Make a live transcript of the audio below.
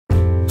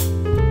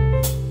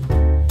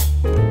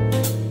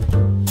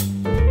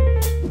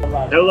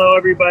Hello,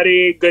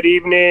 everybody. Good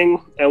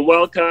evening, and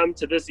welcome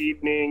to this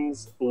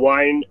evening's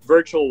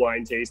virtual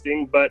wine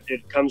tasting. But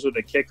it comes with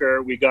a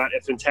kicker. We got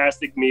a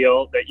fantastic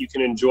meal that you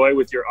can enjoy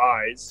with your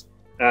eyes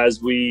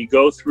as we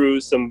go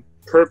through some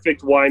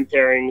perfect wine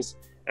pairings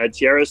at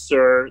Tierra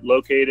Sur,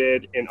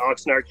 located in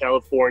Oxnard,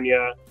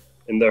 California,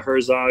 in the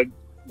Herzog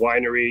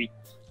winery.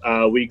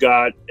 We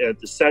got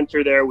at the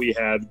center there, we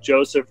have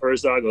Joseph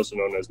Herzog, also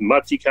known as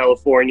Matti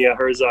California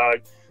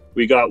Herzog.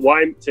 We got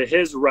wine to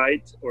his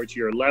right, or to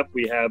your left,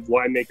 we have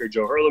winemaker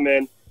Joe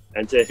Herleman,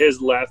 and to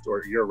his left,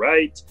 or your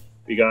right,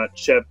 we got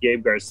Chef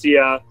Gabe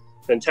Garcia.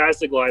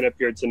 Fantastic lineup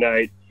here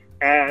tonight.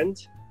 And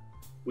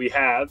we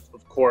have,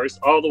 of course,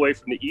 all the way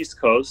from the East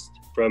Coast,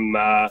 from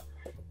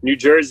New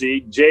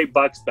Jersey, Jay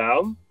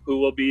Bucksbaum, who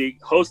will be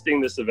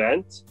hosting this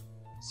event.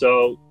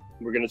 So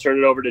we're going to turn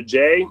it over to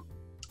Jay,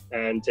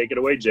 and take it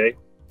away, Jay.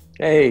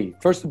 Hey,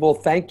 first of all,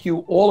 thank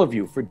you, all of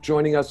you, for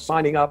joining us,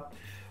 signing up.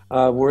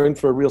 We're in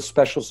for a real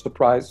special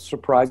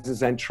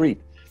surprises and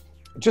treat.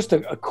 Just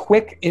a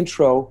quick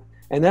intro,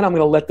 and then I'm going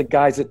to let the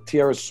guys at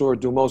Tierra Sur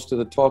do most of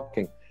the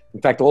talking.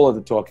 In fact, all of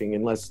the talking,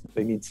 unless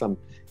they need some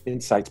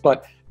insights.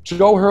 But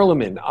Joe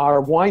Herleman,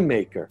 our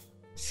winemaker,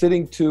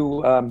 sitting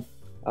to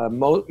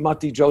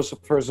Matti Joseph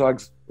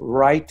Herzog's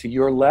right, to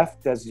your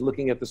left, as you're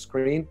looking at the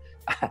screen.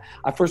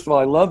 First of all,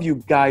 I love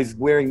you guys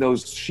wearing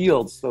those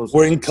shields.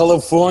 We're in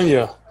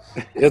California.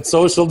 It's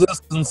social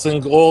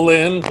distancing all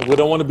in. We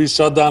don't want to be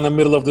shut down in the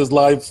middle of this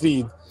live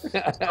feed.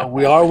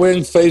 We are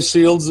wearing face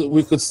shields.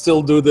 We could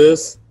still do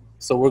this,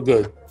 so we're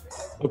good.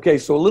 Okay,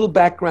 so a little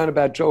background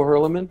about Joe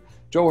Herleman.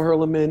 Joe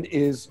Herleman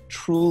is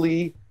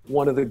truly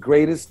one of the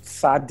greatest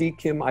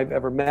tzaddikim I've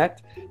ever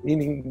met,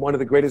 meaning one of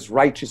the greatest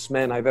righteous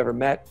men I've ever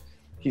met.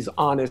 He's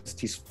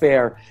honest, he's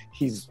fair,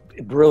 he's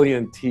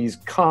brilliant, he's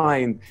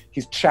kind,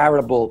 he's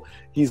charitable,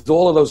 he's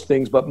all of those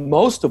things. But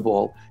most of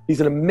all,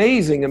 he's an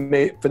amazing,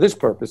 for this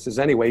purposes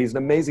anyway, he's an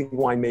amazing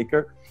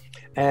winemaker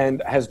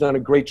and has done a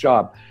great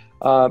job.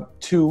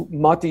 To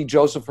Matti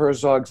Joseph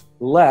Herzog's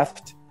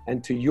left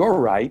and to your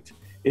right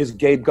is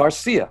Gabe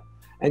Garcia.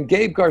 And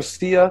Gabe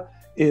Garcia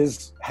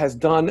has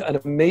done an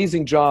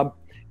amazing job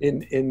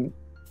in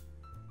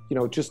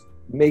just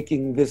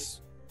making this,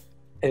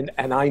 and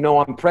I know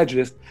I'm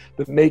prejudiced,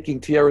 but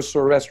making Tierra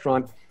Sur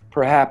restaurant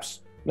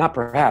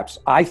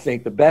I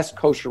think the best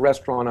kosher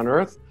restaurant on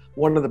earth,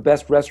 one of the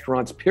best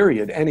restaurants,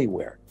 period,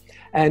 anywhere.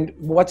 And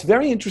what's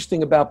very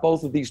interesting about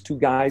both of these two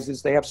guys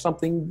is they have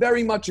something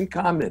very much in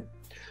common.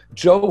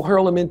 Joe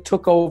Herleman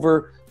took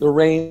over the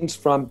reins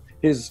from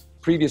his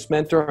previous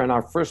mentor and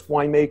our first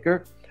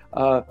winemaker,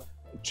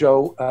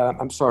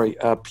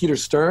 Peter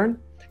Stern.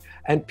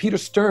 And Peter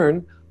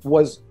Stern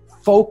was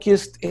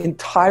focused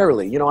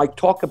entirely. I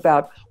talk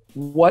about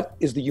what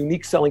is the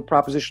unique selling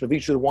proposition of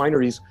each of the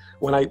wineries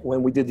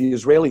when we did the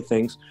Israeli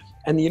things.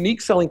 And the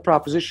unique selling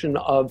proposition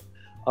of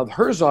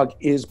Herzog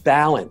is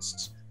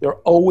balance. They're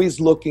always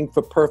looking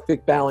for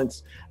perfect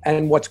balance.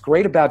 And what's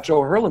great about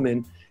Joe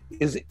Herleman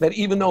is that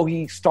even though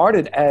he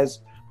started as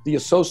the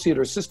associate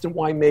or assistant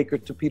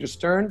winemaker to Peter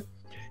Stern,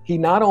 he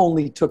not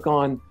only took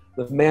on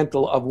the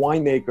mantle of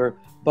winemaker,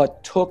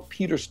 but took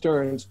Peter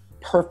Stern's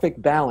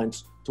perfect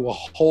balance to a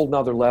whole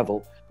nother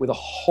level with a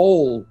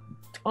whole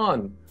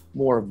ton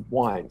more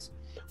wines.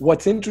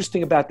 What's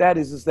interesting about that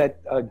is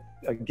that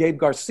Gabe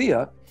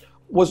Garcia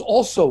was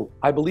also,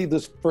 I believe,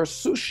 this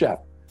first sous chef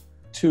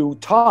to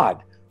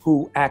Todd,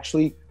 who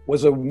actually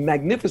was a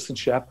magnificent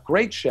chef,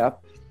 great chef,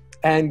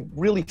 and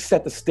really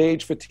set the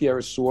stage for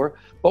Tierra Sur.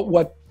 But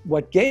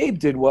what Gabe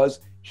did was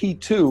he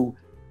too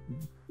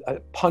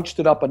punched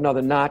it up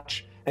another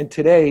notch. And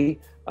today,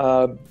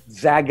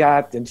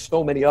 Zagat and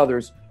so many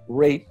others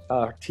rate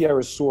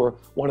Tierra Sur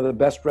one of the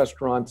best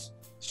restaurants,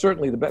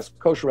 certainly the best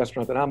kosher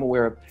restaurant that I'm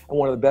aware of, and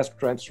one of the best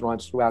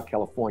restaurants throughout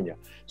California.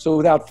 So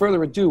without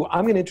further ado,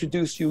 I'm going to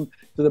introduce you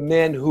to the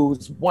man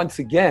who's once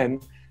again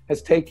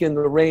has taken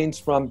the reins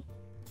from,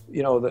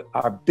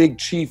 our big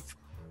chief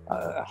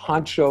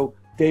honcho,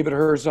 David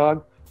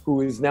Herzog,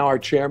 who is now our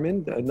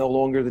chairman, no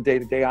longer the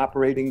day-to-day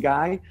operating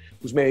guy,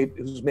 who's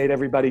made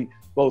everybody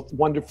both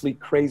wonderfully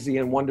crazy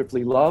and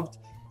wonderfully loved.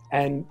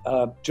 And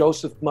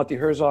Joseph Matti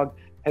Herzog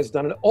has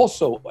done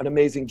also an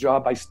amazing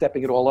job by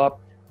stepping it all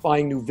up,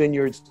 buying new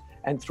vineyards,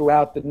 and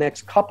throughout the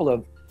next couple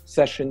of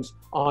sessions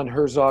on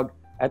Herzog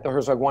at the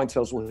Herzog Wine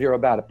Cellars, we'll hear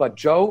about it. But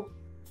Joe,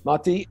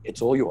 Matti,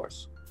 it's all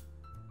yours.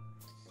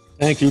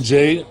 Thank you,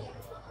 Jay.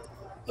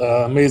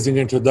 Amazing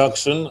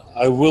introduction.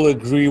 I will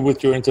agree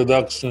with your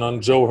introduction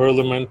on Joe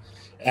Herleman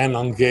and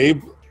on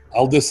Gabe.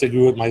 I'll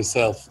disagree with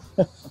myself.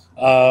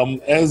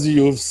 As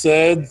you've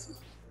said,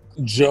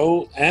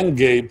 Joe and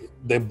Gabe,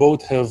 they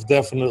both have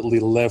definitely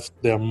left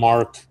their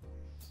mark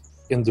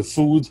in the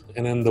food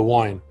and in the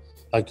wine.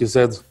 Like you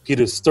said,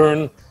 Peter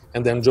Stern,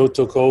 and then Joe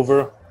took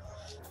over,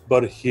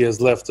 but he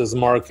has left his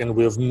mark and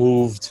we have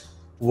moved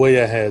way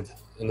ahead.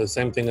 And the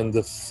same thing on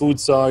the food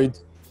side.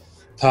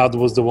 Todd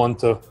was the one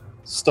to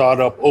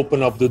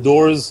open up the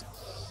doors,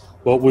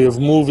 but we have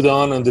moved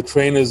on and the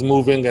train is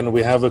moving and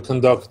we have a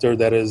conductor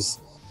that is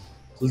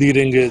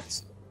leading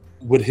it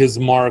with his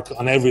mark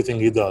on everything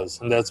he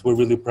does. And we're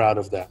really proud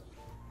of that.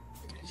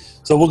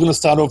 So we're going to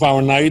start off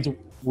our night.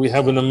 We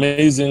have an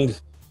amazing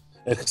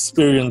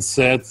experience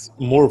set,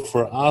 more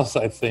for us,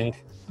 I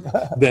think,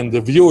 than the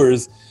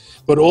viewers.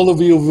 But all of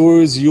you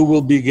viewers, you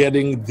will be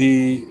getting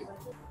the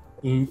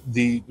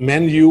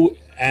menu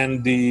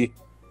and the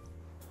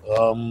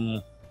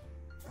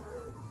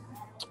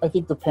I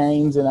think the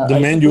pairings and the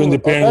menu and the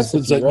pairings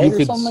recipe, that right? you or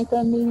could something like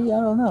that. Maybe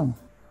I don't know.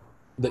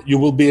 that you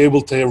will be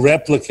able to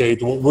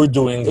replicate what we're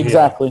doing here.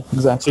 Exactly.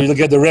 So you'll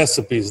get the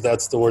recipes.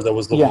 That's the word I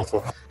was looking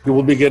for. You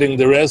will be getting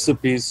the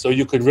recipes so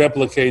you could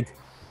replicate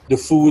the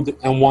food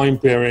and wine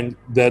pairing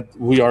that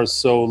we are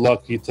so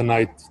lucky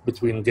tonight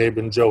between Gabe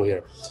and Joe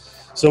here.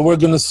 So we're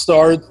going to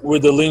start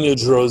with the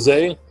Lineage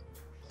Rosé.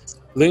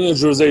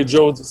 Lineage Rosé,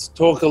 Joe,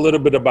 talk a little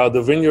bit about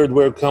the vineyard,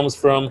 where it comes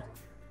from,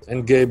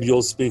 and Gabe,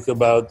 you'll speak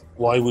about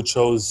why we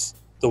chose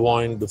the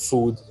wine, the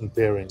food, and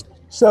pairing.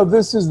 So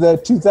this is the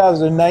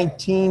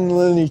 2019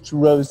 Lineage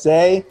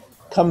Rosé.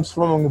 Comes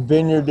from a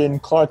vineyard in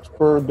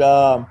Clarksburg,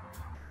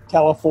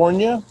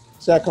 California,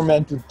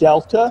 Sacramento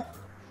Delta.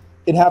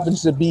 It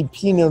happens to be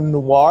Pinot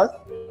Noir,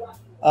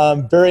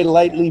 very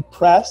lightly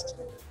pressed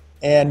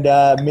and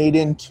made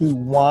into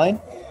wine.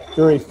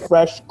 Very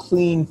fresh,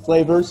 clean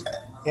flavors,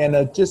 and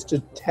just a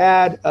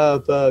tad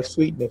of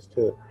sweetness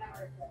to it.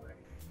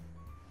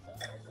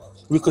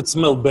 We could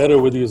smell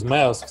better with these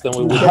masks than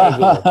we would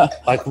regular.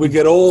 Like we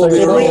get all It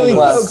the really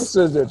aromas.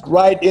 focuses it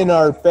right in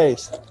our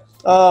face.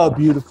 Oh,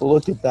 beautiful.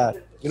 Look at that.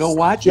 You know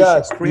what?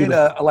 Just you should create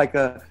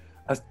a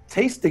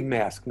tasting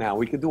mask now.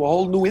 We could do a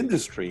whole new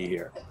industry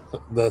here.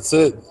 That's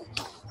it.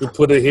 We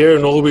put it here,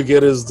 and all we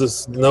get is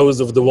this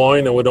nose of the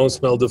wine, and we don't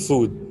smell the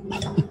food.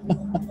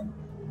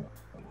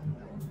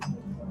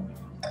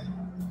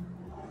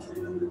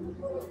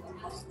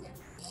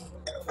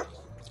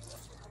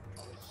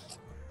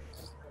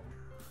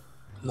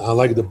 I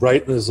like the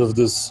brightness of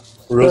this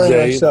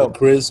rosé, so. the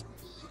crisp,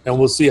 and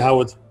we'll see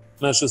how it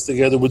meshes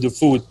together with the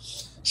food.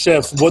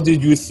 Chef, what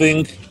did you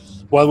think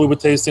while we were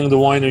tasting the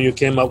wine and you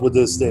came up with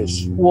this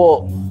dish?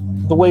 Well,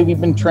 the way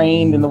we've been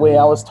trained and the way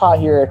I was taught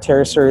here at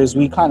Terracer is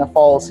we kind of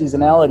follow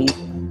seasonality.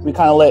 We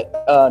kind of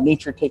let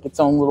nature take its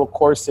own little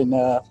course and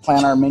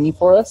plan our menu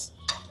for us.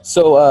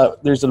 So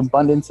there's an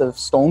abundance of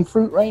stone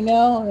fruit right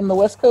now in the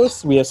West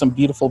Coast. We have some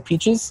beautiful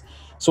peaches.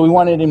 So we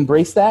wanted to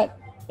embrace that.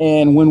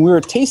 And when we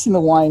were tasting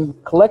the wine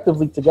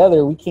collectively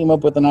together, we came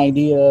up with an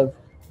idea of,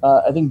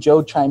 I think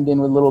Joe chimed in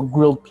with a little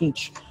grilled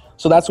peach.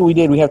 So that's what we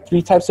did. We have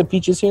 3 types of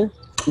peaches here.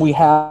 We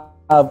have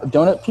a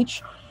donut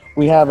peach,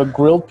 we have a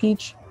grilled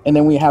peach, and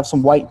then we have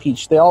some white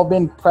peach. They all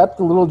been prepped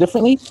a little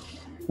differently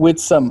with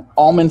some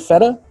almond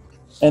feta,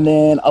 and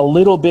then a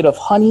little bit of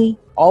honey,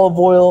 olive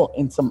oil,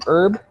 and some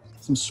herb,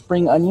 some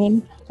spring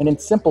onion, and then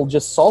simple,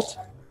 just salt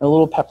and a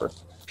little pepper.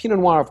 Pinot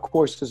Noir, of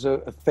course, is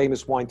a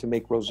famous wine to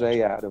make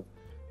rosé out of.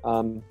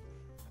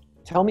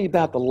 Tell me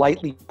about the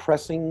lightly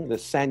pressing, the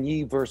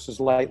Sagny versus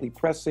lightly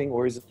pressing,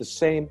 or is it the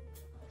same?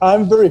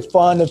 I'm very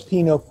fond of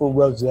Pinot for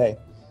rosé.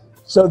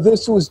 So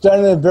this was done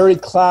in a very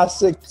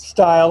classic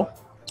style.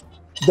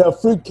 The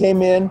fruit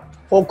came in,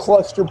 full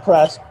cluster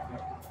press,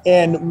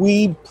 and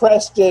we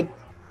pressed it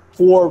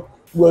for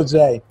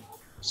rosé.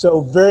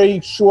 So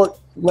very short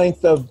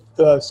length of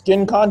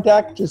skin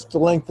contact, just the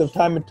length of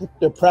time it took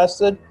to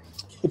press it.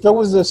 If it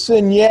was a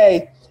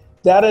Sagny,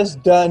 that is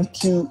done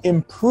to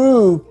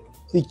improve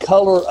the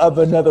color of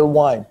another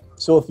wine.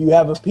 So if you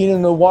have a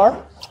Pinot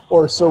Noir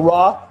or a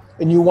Syrah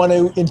and you want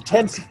to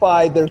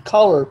intensify their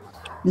color,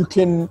 you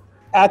can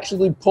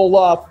actually pull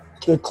off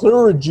the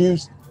clearer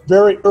juice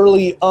very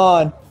early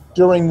on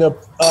during the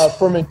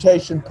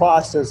fermentation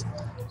process.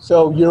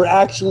 So you're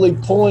actually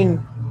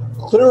pulling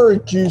clearer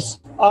juice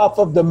off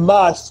of the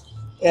must,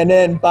 and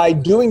then by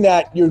doing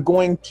that, you're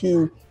going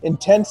to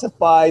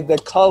intensify the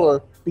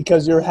color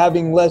because you're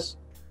having less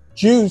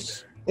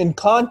juice in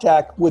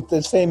contact with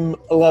the same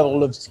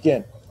level of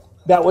skin.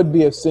 That would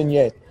be a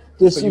Sagny.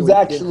 This So you is would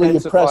actually a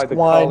intensify pressed the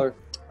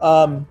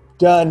wine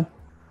done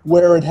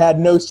where it had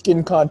no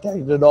skin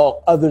contact at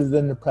all other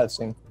than the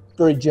pressing.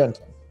 Very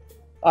gentle.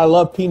 I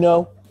love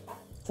Pinot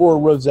for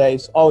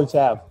rosés, always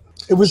have.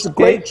 It was a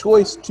great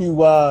choice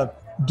to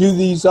do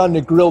these on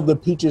the grill, the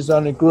peaches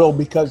on the grill,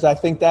 because I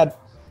think that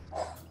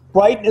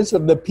brightness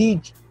of the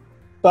peach,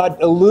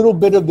 but a little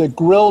bit of the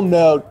grill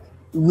note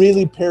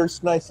really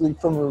pairs nicely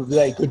from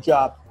rosé. Good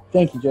job.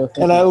 Thank you, Joe.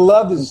 I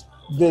love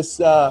this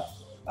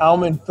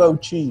almond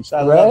faux cheese.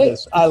 I love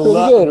this. I Pretty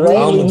love good, right?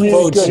 Almond really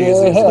faux good. cheese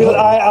is good.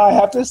 I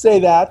have to say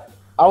that.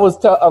 I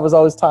was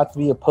always taught to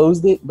be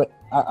opposed it, but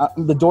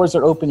the doors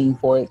are opening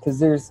for it because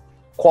there's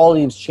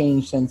quality has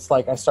changed since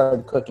I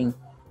started cooking.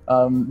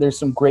 There's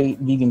some great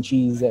vegan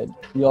cheese that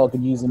we all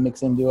could use and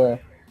mix into our,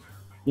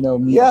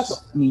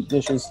 meat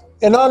dishes.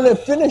 And on the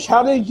finish,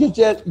 how did you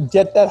get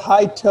that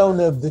high tone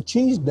of the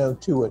cheese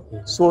note to it?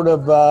 Sort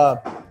of.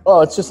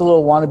 Oh, it's just a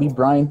little wannabe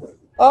brine.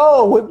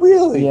 Oh,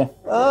 really? Yeah.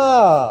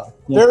 Ah,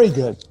 Yeah. very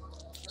good.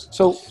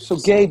 So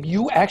Gabe,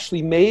 you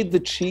actually made the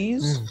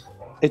cheese.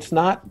 It's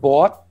not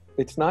bought.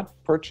 It's not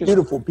purchased.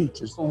 Beautiful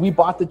peaches. We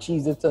bought the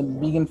cheese. It's a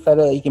vegan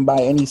feta that you can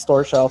buy any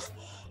store shelf.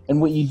 And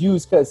what you do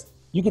is because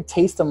you could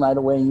taste them right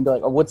away and you'd be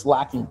like, oh, what's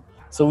lacking?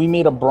 So we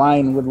made a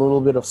brine with a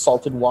little bit of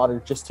salted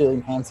water just to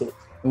enhance it.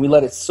 And we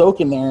let it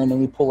soak in there, and then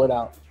we pull it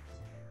out.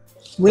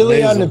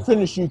 Really, Amazing. on the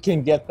finish, you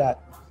can get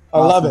that. I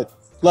love it.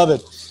 Love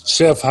it.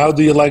 Chef, how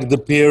do you like the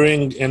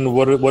pairing, and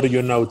what are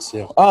your notes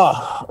here?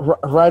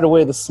 Right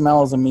away, the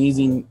smell is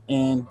amazing.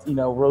 And,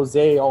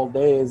 rosé all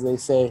day, as they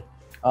say,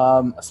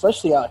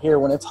 especially out here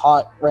when it's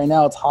hot. Right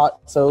now, it's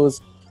hot. So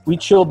we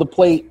chilled the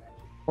plate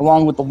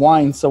along with the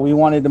wine. So we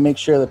wanted to make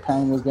sure the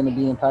pairing was going to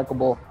be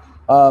impeccable.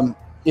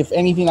 If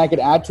anything I could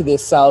add to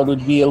this salad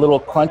would be a little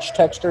crunch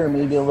texture, and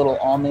maybe a little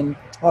almond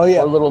or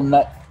a little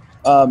nut.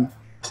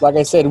 Like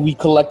I said, we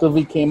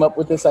collectively came up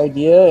with this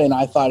idea, and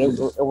I thought it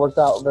worked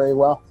out very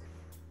well.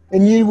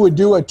 And you would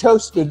do a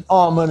toasted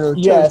almond or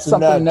toasted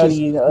something nut,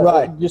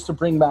 nutty, just to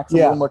bring back some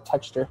little more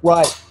texture.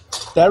 Right.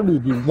 That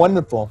would be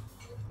wonderful.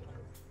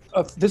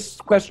 This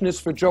question is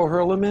for Joe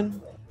Herleman.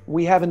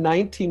 We have a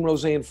 19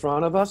 rosé in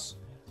front of us.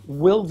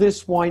 Will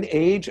this wine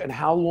age, and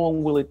how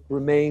long will it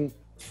remain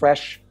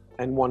fresh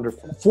and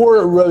wonderful? For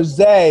a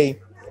rosé,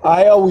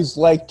 I always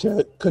like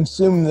to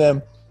consume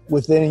them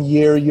within a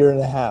year and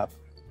a half.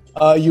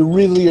 You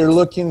really are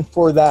looking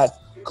for that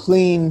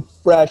clean,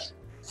 fresh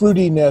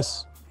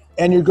fruitiness,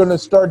 and you're going to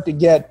start to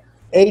get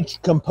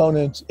age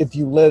components if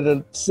you let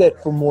it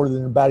sit for more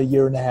than about a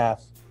year and a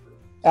half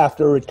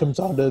after it comes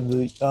onto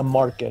the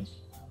market.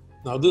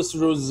 Now, this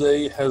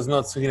rosé has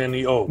not seen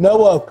any oak.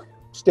 No oak.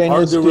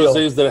 Stainless steel. Are there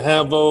steel. rosés that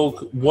have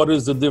oak? What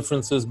is the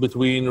differences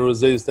between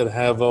rosés that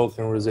have oak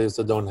and rosés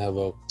that don't have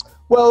oak?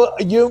 Well,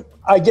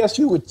 I guess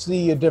you would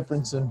see a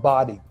difference in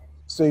body.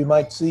 So you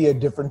might see a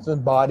difference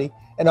in body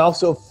and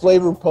also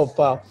flavor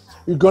profile.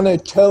 You're going to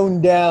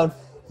tone down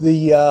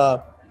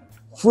the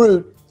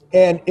fruit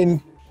and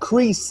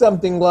increase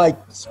something like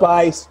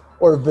spice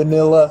or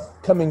vanilla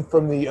coming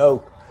from the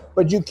oak.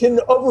 But you can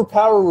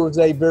overpower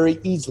rosé very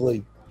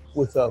easily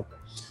with oak.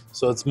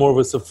 So it's more of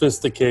a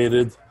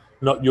sophisticated,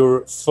 not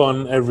your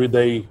fun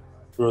everyday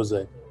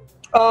rosé.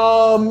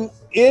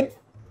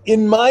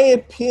 In my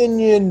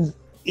opinion,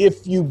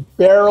 if you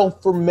barrel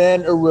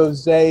ferment a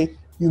rosé,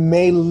 you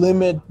may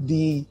limit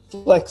the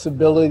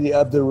flexibility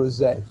of the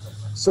rosé.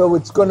 So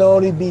it's going to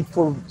only be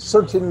for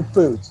certain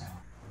foods.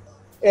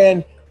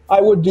 And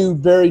I would do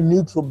very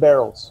neutral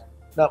barrels,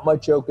 not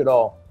much oak at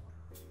all.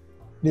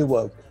 New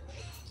oak.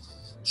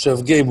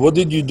 Chef Gabe, what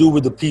did you do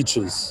with the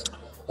peaches?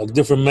 Like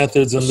different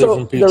methods and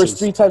different peaches? There was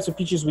 3 types of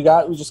peaches we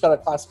got. We just got a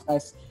classic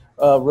nice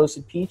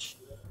roasted peach.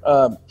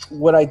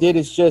 What I did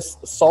is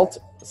just salt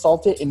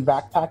it and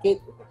vac pack it.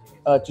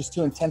 Just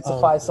to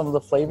intensify some of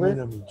the flavor.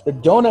 The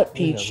donut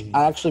peach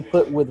I actually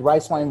put with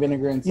rice wine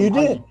vinegar and some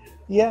honey. Did?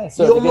 Yeah.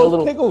 So you to get a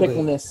little pickled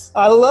pickleness.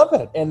 I love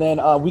it. And then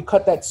we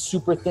cut that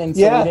super thin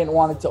so we didn't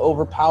want it to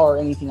overpower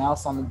anything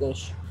else on the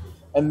dish.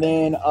 And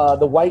then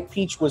the white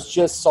peach was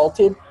just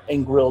salted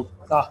and grilled.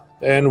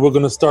 And we're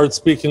going to start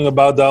speaking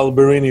about the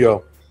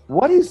Albarino.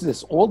 What is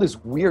this? All this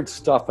weird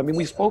stuff. I mean,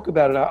 we spoke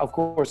about it. Of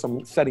course,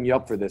 I'm setting you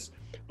up for this.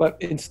 But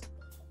it's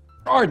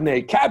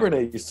Chardonnay,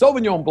 Cabernet,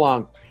 Sauvignon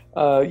Blanc.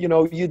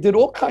 You did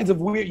all kinds of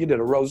weird. You did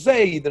a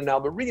rosé, you did an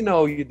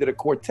Albarino, you did a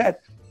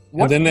quartet.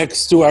 And the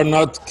next 2 are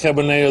not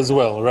Cabernet as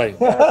well, right?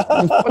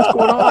 What's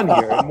going on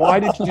here? And why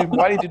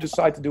did you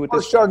decide to do it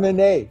this way?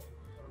 Chardonnay.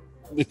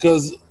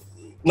 Because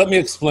let me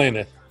explain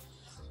it.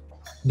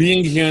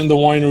 Being here in the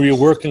winery,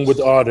 working with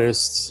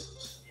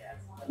artists,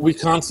 we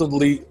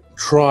constantly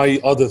try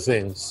other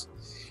things.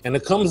 And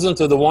it comes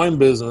into the wine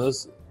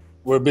business,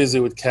 we're busy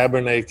with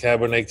Cabernet.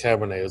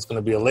 It's going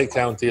to be a Lake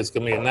County. It's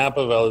going to be a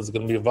Napa Valley. It's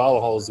going to be a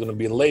Valhalla. It's going to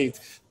be a Lake,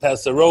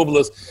 Paso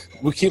Robles.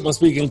 We keep on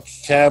speaking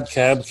cab.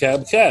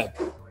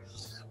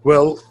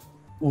 Well,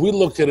 we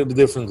look at it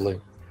differently.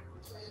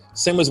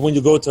 Same as when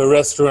you go to a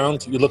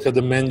restaurant, you look at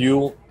the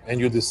menu and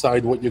you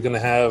decide what you're going to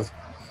have.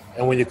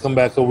 And when you come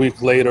back a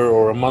week later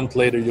or a month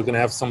later, you're going to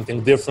have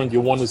something different. You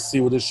want to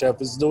see what the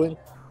chef is doing.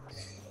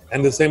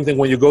 And the same thing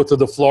when you go to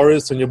the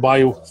florist and you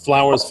buy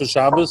flowers for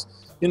Shabbos,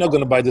 you're not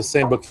going to buy the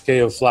same bouquet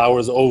of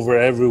flowers over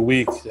every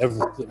week,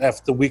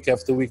 after week,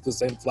 the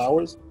same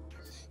flowers.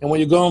 And when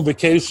you go on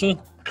vacation,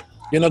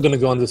 you're not going to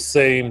go on the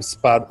same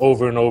spot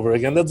over and over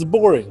again. That's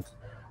boring.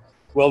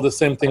 Well, the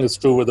same thing is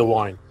true with the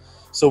wine.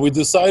 So we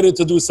decided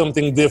to do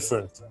something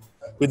different.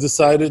 We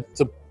decided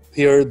to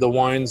pair the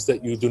wines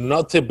that you do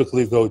not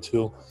typically go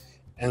to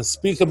and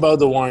speak about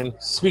the wine,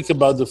 speak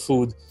about the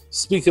food,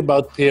 speak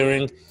about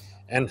pairing,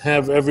 and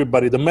have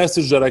everybody, the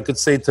message that I could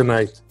say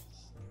tonight,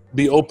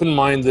 be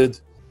open-minded,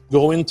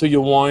 go into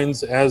your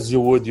wines as you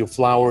would your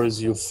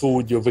flowers, your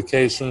food, your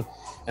vacation,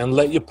 and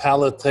let your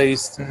palate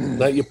taste,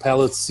 let your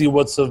palate see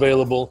what's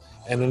available,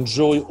 and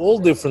enjoy all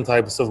different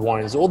types of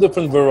wines, all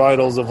different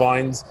varietals of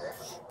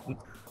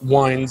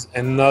wines,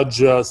 and not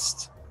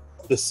just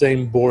the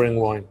same boring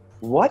wine.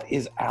 What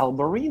is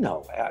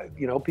Albarino?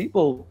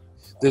 People...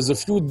 There's a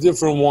few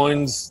different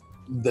wines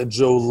that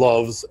Joe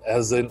loves.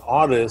 As an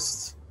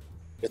artist,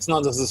 it's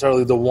not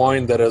necessarily the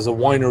wine that as a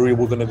winery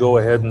we're going to go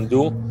ahead and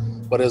do,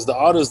 but as the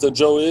artist that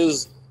Joe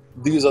is,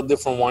 these are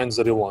different wines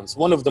that he wants.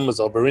 One of them is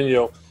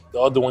Albarino, the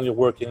other one you're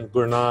working,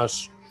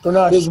 Grenache.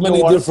 There's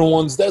many different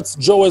ones. That's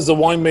Joe as a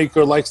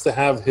winemaker likes to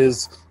have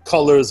his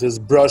colors, his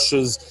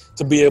brushes,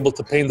 to be able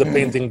to paint the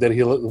painting that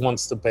he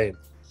wants to paint.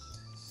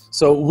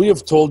 So we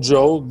have told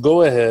Joe,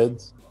 go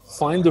ahead,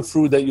 find the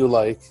fruit that you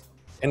like,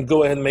 and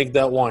go ahead and make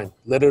that wine.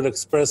 Let it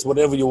express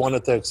whatever you want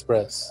it to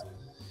express.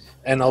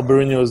 And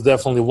Albarino is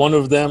definitely one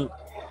of them.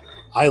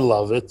 I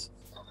love it.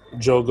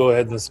 Joe, go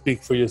ahead and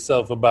speak for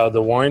yourself about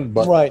the wine,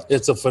 but Right.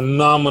 It's a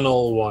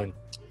phenomenal wine.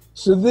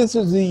 So this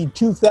is the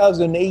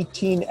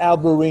 2018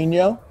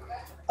 Albarino.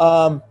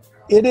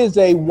 It is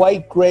a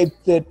white grape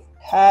that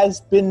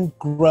has been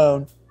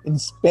grown in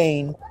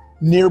Spain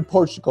near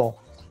Portugal.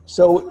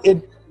 So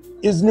it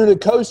is near the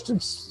coast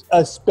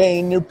of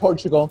Spain, near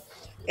Portugal.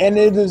 And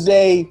it is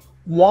a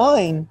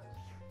wine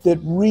that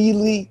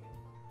really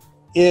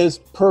is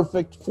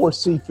perfect for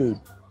seafood.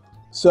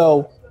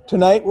 So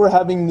tonight we're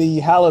having the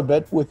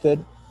halibut with it.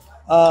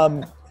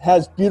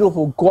 Has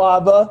beautiful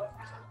guava,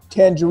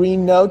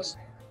 tangerine notes.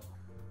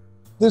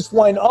 This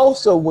wine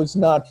also was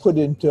not put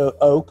into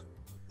oak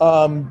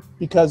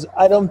because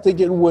I don't think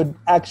it would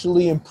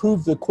actually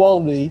improve the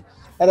quality.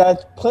 It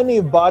has plenty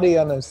of body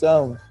on its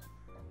own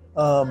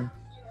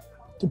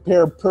to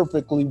pair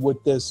perfectly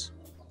with this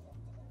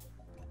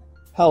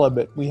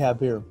halibut we have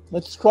here.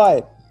 Let's try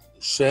it.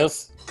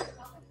 Chef,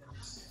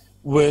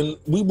 when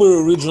we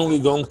were originally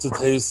going to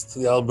taste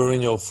the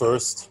Albarino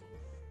first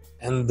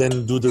and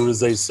then do the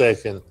Rosé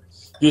second,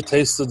 you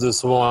tasted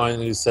this wine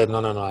and you said,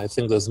 no, I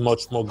think there's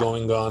much more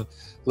going on.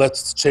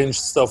 Let's change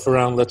stuff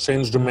around. Let's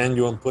change the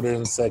menu and put it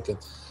in second.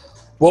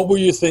 What were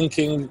you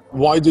thinking?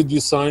 Why did you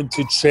decide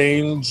to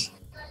change?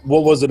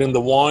 What was it in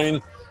the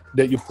wine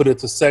that you put it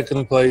to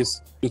second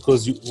place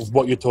because of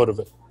what you thought of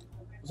it?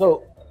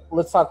 So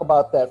let's talk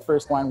about that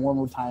first wine one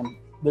more time.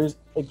 There's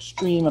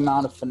extreme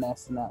amount of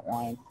finesse in that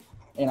wine.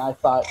 And I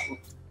thought,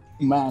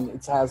 man,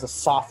 it has a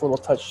soft little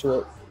touch to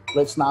it.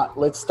 Let's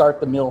start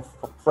the meal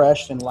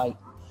fresh and light.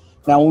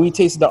 Now, when we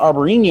tasted the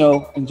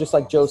Albarino, and just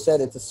like Joe said,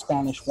 it's a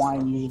Spanish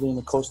wine, usually in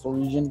the coastal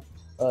region.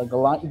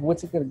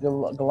 What's it called?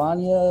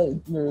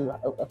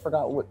 Galania? I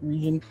forgot what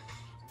region.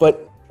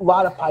 But a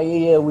lot of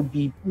paella would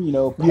be,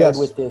 paired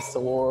with this,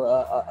 or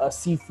a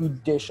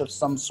seafood dish of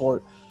some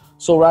sort.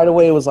 So right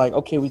away, it was like,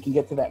 okay, we can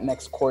get to that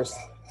next course.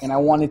 And I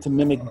wanted to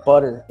mimic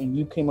butter, and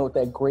you came up with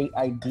that great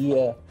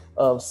idea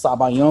of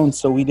sabayon.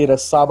 So we did a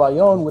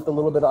sabayon with a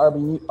little bit of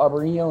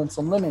Albarino and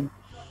some lemon.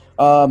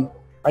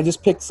 I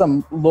just picked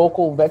some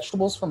local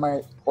vegetables from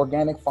my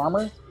organic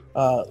farmer.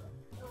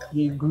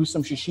 He grew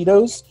some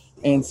shishitos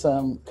and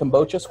some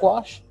kombucha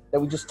squash that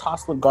we just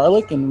tossed with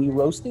garlic and we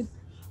roasted.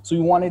 So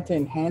we wanted to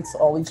enhance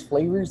all these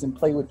flavors and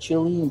play with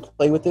chili and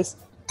play with this.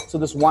 So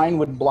this wine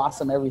would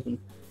blossom everything.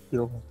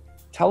 Beautiful.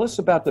 Tell us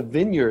about the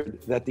vineyard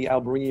that the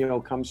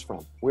Albarino comes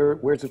from.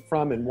 Where's it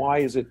from and why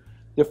is it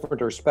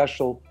different or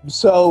special?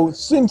 So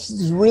since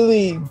it's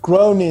really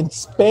grown in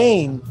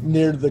Spain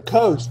near the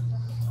coast,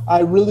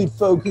 I really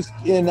focused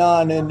in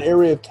on an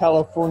area of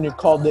California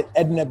called the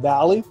Edna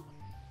Valley.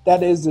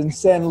 That is in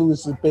San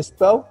Luis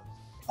Obispo.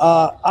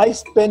 I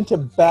spent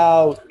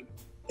about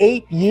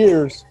 8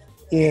 years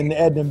in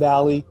Edna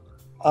Valley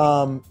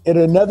at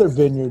another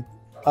vineyard,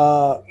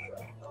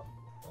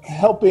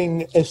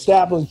 helping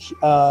establish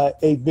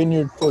a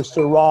vineyard for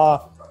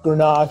Syrah,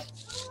 Grenache,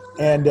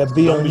 and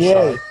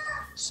Viognier.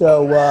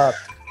 So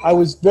I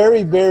was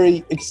very,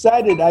 very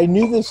excited. I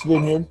knew this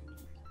vineyard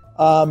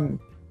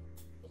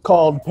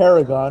called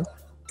Paragon,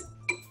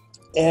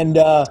 and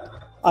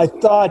I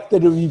thought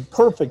that it would be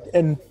perfect.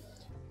 And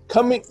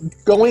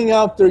going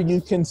out there, you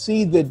can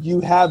see that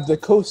you have the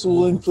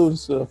coastal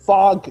influence of the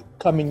fog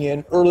coming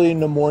in early in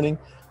the morning,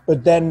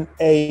 but then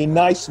a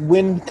nice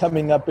wind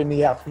coming up in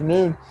the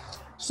afternoon.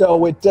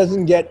 So it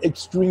doesn't get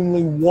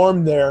extremely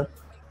warm there,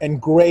 and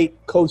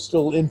great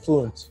coastal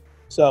influence.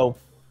 So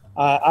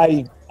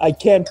I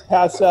can't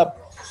pass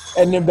up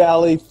Edna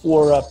Valley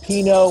for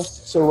Pinot,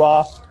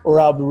 Syrah, or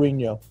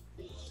Albarino.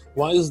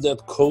 Why is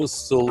that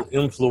coastal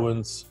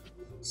influence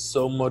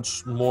so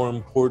much more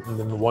important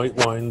in white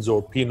wines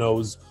or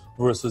Pinots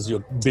versus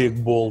your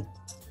big, bold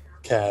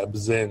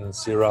Cabs and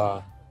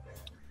Syrah?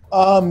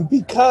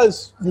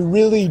 Because you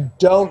really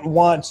don't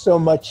want so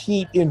much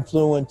heat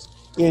influence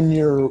in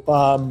your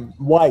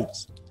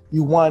whites.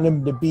 You want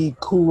them to be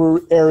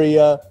cooler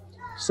area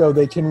so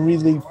they can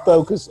really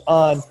focus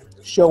on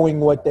showing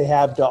what they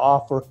have to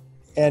offer.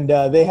 And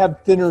they have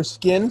thinner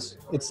skins.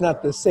 It's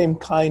not the same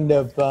kind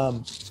of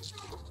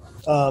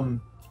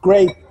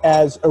grape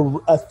as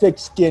a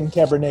thick-skinned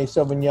Cabernet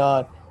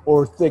Sauvignon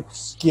or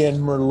thick-skinned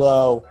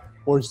Merlot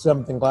or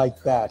something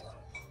like that.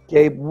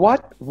 Gabe,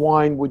 what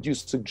wine would you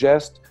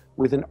suggest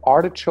with an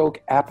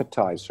artichoke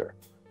appetizer?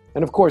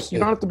 And of course, you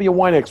don't have to be a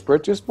wine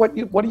expert. Just what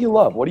do you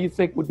love? What do you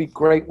think would be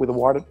great with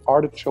an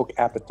artichoke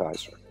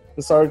appetizer?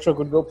 This artichoke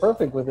would go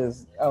perfect with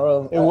his.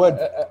 It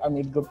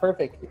would. Go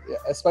perfect,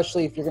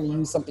 especially if you're going to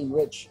use something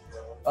rich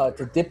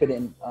to dip it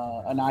in,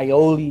 an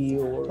aioli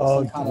or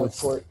some kind of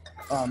sort.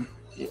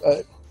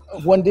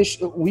 One dish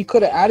we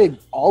could have added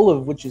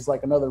olive, which is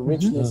like another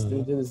richness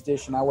to this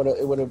dish, and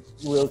it would have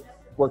really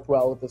worked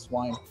well with this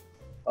wine.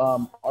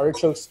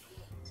 Artichokes,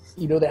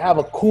 they have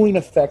a cooling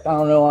effect, I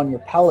don't know, on your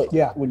palate.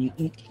 Yeah. When you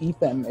eat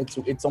them,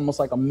 it's almost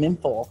like a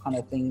menthol kind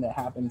of thing that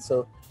happens.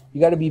 So you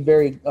got to be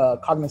very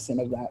cognizant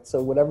of that.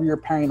 So whatever you're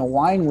pairing a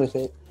wine with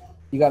it,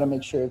 you got to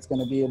make sure it's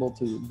going to be able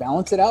to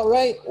balance it out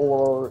right,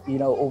 or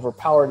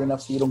overpower it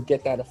enough so you don't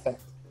get that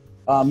effect.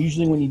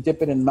 Usually when you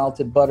dip it in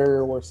melted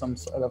butter or some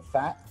sort of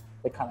fat,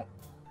 it kind of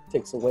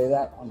takes away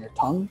that on your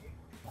tongue.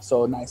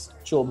 So a nice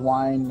chilled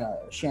wine,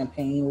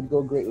 champagne would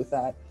go great with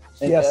that.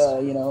 And, Yes.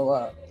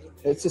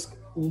 It's just,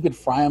 you could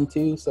fry them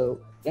too. So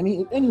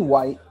any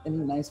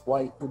nice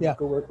white would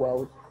go work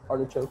well with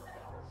artichoke.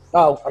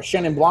 Oh, our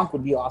Chenin Blanc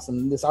would be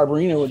awesome. This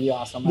Arborino would be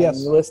awesome. Yes. I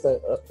mean,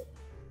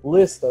 the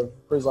list of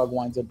Herzog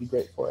wines would be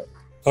great for it.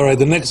 All right,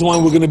 the next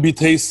wine we're going to be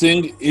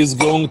tasting is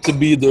going to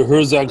be the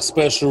Herzog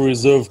Special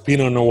Reserve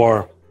Pinot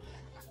Noir.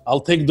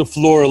 I'll take the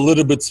floor a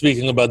little bit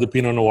speaking about the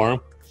Pinot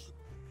Noir.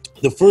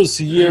 The first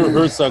year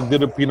Herzog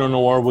did a Pinot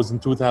Noir was in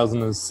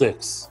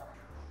 2006.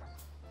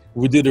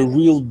 We did a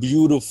real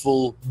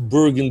beautiful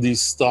Burgundy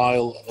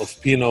style of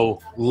Pinot,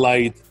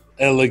 light,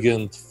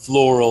 elegant,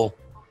 floral.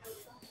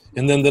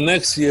 And then the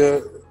next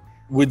year,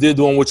 we did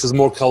one which is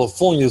more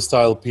California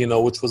style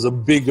Pinot, which was a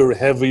bigger,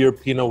 heavier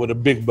Pinot with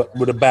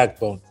a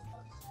backbone.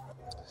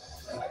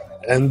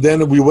 And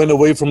then we went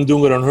away from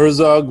doing it on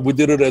Herzog. We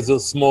did it as a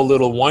small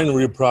little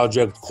winery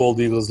project called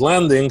Eagle's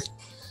Landing.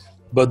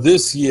 But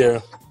this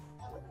year,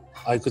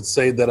 I could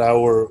say that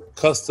our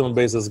customer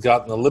base has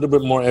gotten a little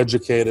bit more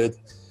educated,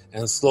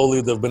 and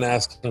slowly they've been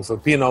asking for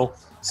Pinot,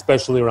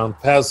 especially around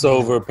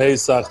Passover,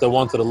 Pesach. They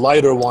wanted a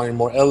lighter wine,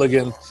 more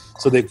elegant,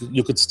 so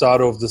you could start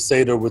off the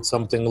Seder with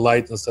something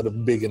light instead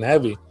of big and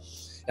heavy.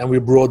 And we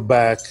brought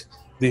back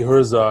the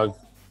Herzog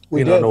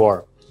Pinot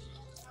Noir.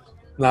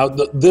 Now,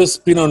 this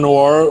Pinot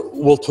Noir,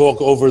 we'll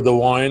talk over the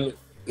wine,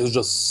 is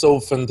just so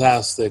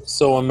fantastic,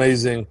 so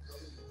amazing.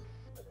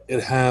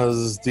 It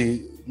has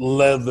the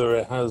leather,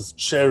 it has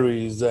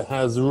cherries, it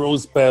has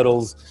rose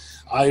petals.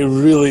 I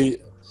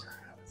really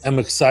am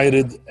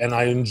excited and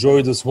I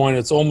enjoy this wine.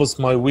 It's almost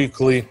my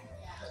weekly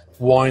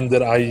wine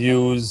that I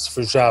use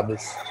for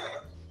Shabbos.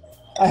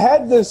 I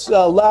had this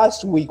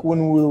last week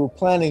when we were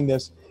planning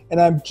this,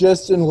 and I'm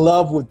just in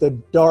love with the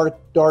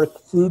dark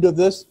fruit of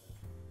this.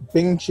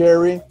 Bing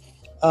cherry,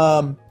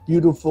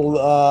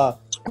 beautiful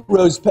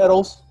rose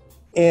petals.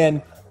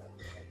 And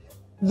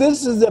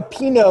this is a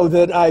Pinot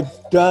that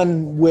I've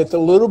done with a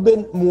little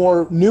bit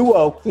more new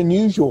oak than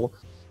usual.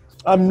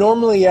 I'm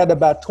normally at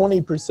about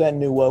 20%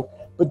 new oak,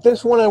 but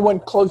this one I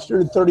went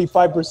closer to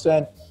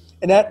 35%,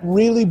 and that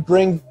really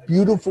brings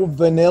beautiful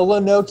vanilla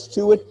notes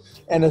to it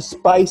and a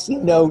spicy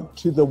note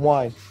to the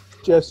wine.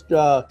 Just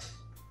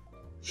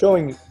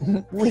showing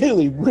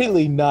really,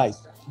 really nice.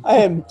 I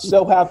am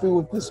so happy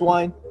with this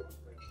wine.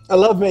 I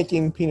love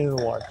making Pinot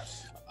Noir.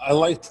 I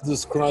like to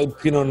describe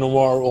Pinot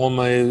Noir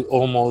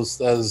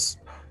almost as,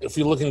 if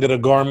you're looking at a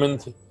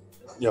garment,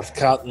 you have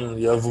cotton,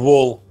 you have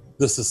wool,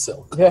 this is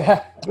silk.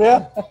 Yeah.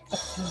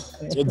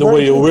 The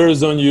way it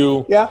wears on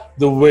you,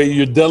 the way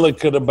you're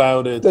delicate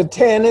about it. The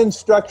tannin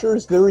structure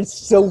is very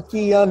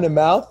silky on the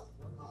mouth,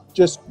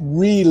 just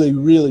really,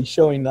 really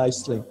showing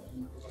nicely.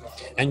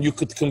 And you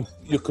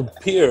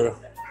compare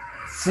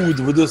food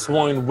with this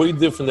wine way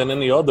different than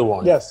any other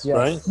wine. Yes.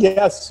 Right?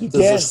 Yes, you can.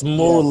 There's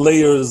more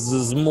layers,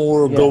 there's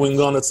more going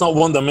on. It's not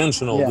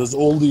one-dimensional. Yeah. There's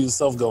all these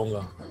stuff going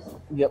on.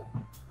 Yep.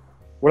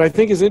 What I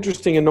think is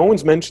interesting, and no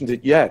one's mentioned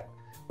it yet,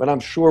 but I'm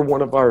sure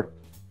one of our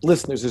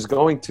listeners is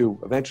going to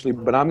eventually,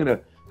 but I'm going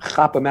to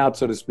chop them out,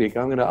 so to speak.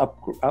 I'm going to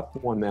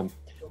up one them.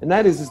 And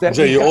that is that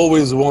Jay, you're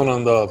always one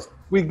on the...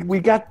 We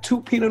got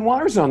two Pinot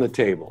Noirs on the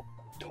table.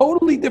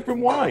 Totally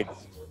different wines.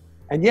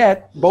 And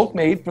yet, both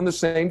made from the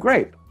same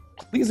grape.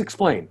 Please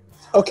explain.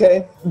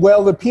 Okay.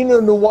 Well, the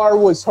Pinot Noir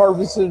was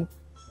harvested,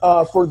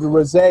 for the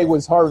Rosé,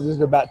 was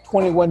harvested about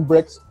 21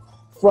 bricks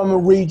from a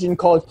region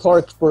called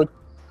Clarksburg.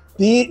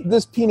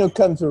 This Pinot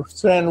comes from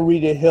Santa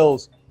Rita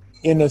Hills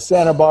in the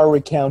Santa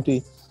Barbara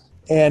County,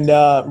 and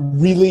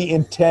really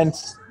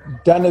intense,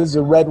 done as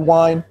a red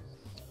wine.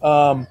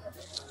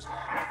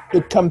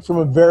 It comes from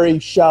a very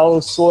shallow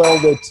soil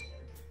that's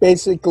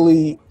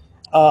basically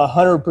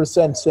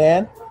 100%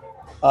 sand.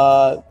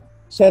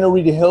 Santa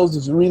Rita Hills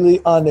is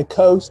really on the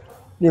coast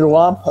near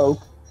Lompoc,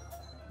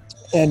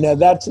 and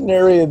that's an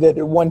area that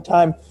at one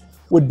time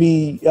would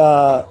be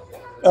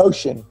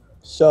ocean,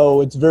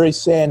 so it's very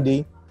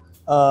sandy.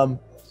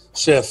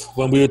 Chef,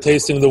 when we were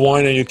tasting the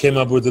wine and you came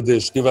up with the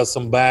dish, give us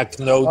some back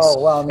notes. Oh,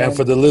 wow, man. And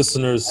for the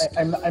listeners.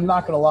 I'm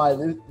not going to lie.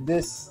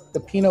 The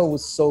Pinot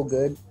was so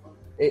good.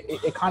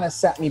 It kind of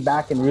sat me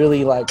back and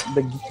really, like,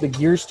 the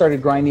gears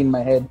started grinding in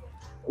my head.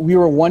 We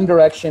were one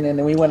direction and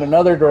then we went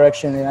another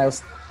direction, and I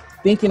was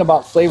thinking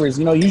about flavors.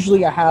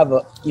 Usually I have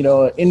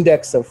an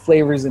index of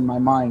flavors in my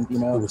mind, We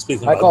were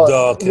speaking I call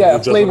about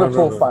it, flavor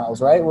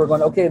profiles, right? We're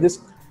going, okay, this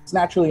is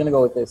naturally going to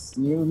go with this.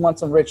 You want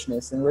some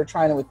richness, and we're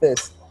trying it with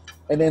this.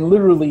 And then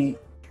literally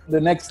the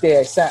next day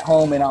I sat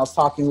home and I was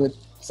talking with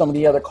some of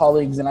the other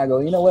colleagues, and I go,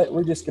 you know what?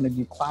 We're just going to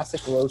do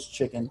classic roast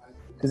chicken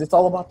because it's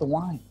all about the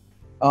wine.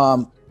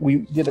 We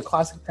did a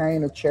classic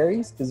pairing of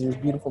cherries because there's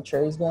beautiful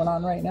cherries going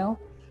on right now.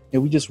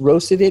 and we just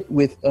roasted it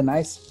with a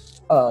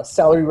nice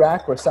celery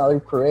rack or celery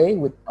puree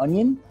with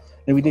onion.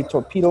 And we did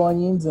torpedo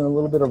onions and a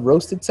little bit of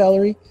roasted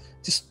celery.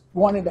 Just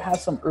wanted to have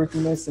some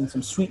earthiness and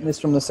some sweetness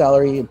from the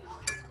celery, and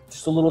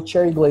just a little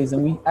cherry glaze.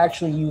 And we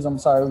actually used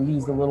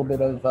a little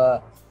bit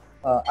of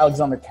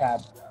Alexander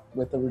Cab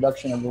with the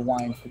reduction of the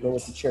wine to go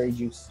with the cherry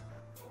juice.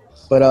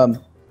 But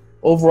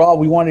overall,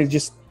 we wanted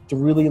just to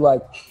really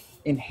like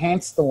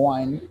enhance the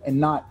wine and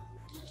not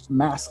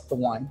mask the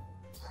wine.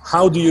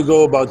 How do you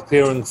go about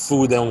pairing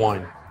food and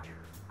wine?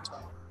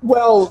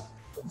 Well,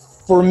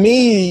 for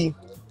me,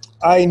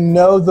 I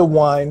know the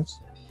wines,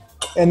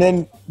 and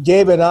then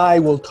Gabe and I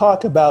will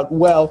talk about,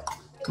 well,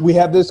 we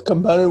have this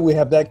component, we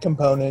have that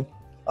component.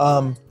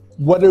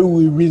 What do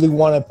we really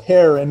want to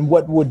pair, and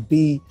what would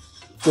be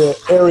the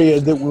area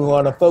that we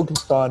want to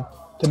focus on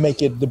to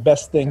make it the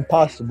best thing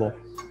possible?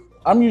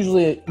 I'm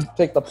usually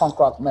take the punk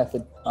rock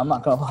method. I'm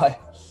not going to lie.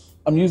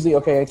 I'm usually,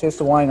 okay, I taste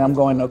the wine, and I'm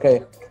going,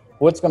 okay,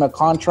 what's going to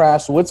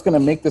contrast? What's going to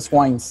make this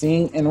wine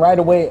sing? And right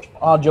away,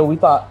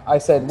 Joe, I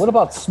said, what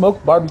about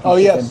smoked barbecue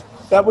chicken? Yes.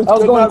 That was I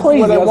was going crazy.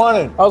 What I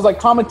wanted. I was like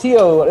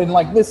tomatillo and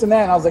like this and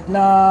that. And I was like,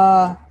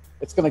 nah,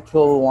 it's going to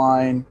kill the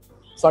wine.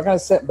 So I kind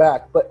of sat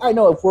back. But I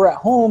know if we're at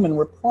home and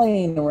we're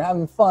playing and we're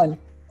having fun,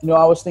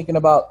 I was thinking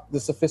about the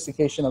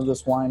sophistication of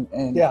this wine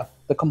and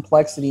the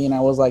complexity. And I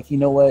was like, you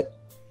know what?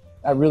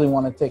 I really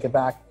want to take it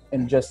back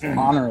and just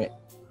honor it.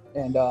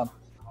 And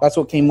that's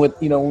what came with,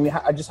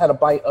 I just had a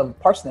bite of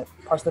parsnip.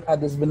 Parsnip had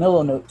this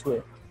vanilla note to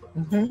it.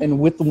 Mm-hmm. And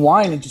with the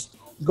wine, it just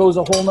goes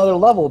a whole nother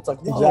level. It's like,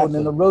 whoa. Exactly.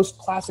 And then the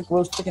classic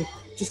roast chicken,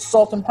 just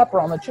salt and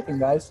pepper on the chicken,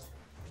 guys.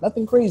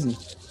 Nothing crazy.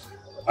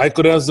 I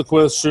could ask the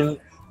question,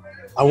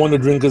 I want to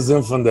drink a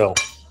Zinfandel.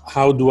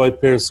 How do I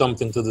pair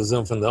something to the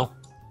Zinfandel?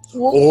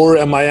 Well, or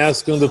am I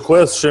asking the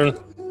question,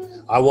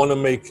 I want to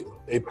make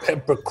a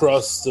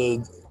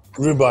pepper-crusted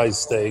ribeye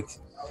steak,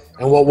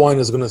 and what wine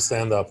is going to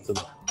stand up to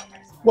that?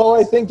 Well,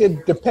 I think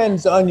it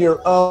depends on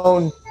your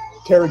own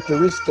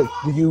characteristic.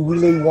 Do you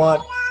really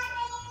want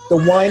the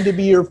wine to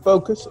be your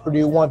focus, or do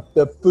you want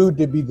the food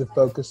to be the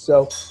focus?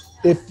 So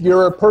if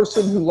you're a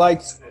person who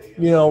likes,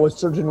 a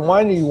certain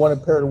wine and you want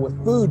to pair it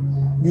with food,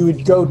 you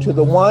would go to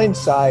the wine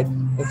side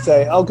and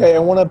say, okay, I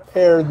want to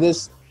pair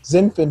this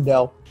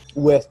Zinfandel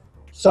with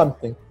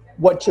something.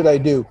 What should I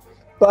do?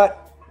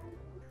 But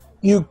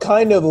you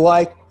kind of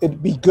like,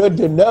 it'd be good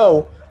to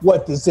know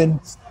what the Zin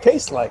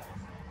tastes like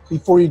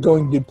before you're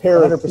going to pair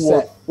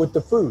 100%. It with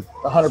the food.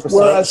 100%.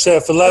 Whereas,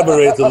 Chef,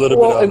 elaborate a little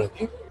bit on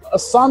it. A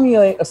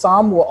sommelier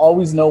will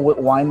always know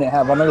what wine they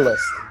have on their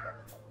list.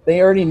 They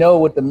already know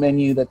what the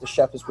menu that the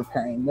chef is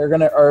preparing. They're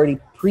going to already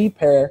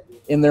prepare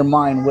in their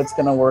mind what's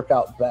going to work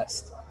out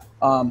best.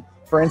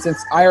 For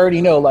instance, I already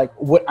know like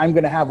what I'm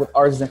going to have with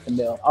our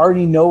Zinfandel. I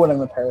already know what I'm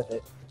going to pair with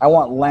it. I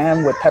want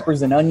lamb with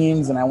peppers and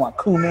onions, and I want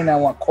cumin, I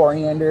want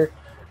coriander,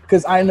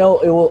 because I know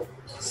it will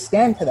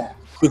stand to that.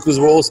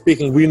 Because we're all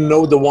speaking, we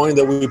know the wine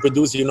that we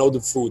produce,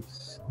 the food.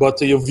 But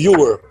to your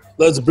viewer,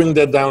 let's bring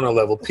that down a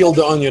level. Peel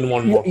the onion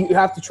one more. You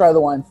have to try the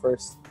wine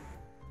first,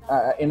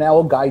 and that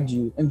will guide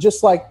you. And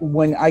just like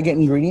when I get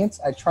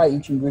ingredients, I try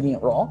each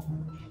ingredient raw,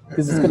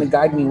 because it's going to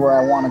guide me where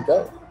I want to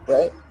go,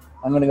 right?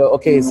 I'm going to go,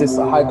 okay, is this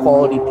a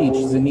high-quality peach?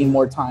 Does it need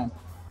more time?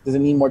 Does it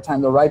need more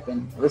time to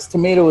ripen? This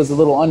tomato is a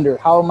little under.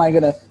 How am I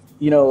going to,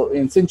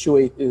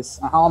 accentuate this?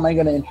 How am I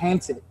going to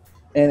enhance it?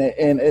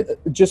 And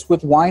just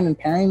with wine and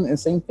pairing, the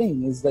same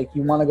thing is like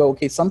you want to go,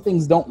 okay, some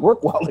things don't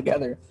work well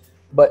together,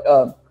 but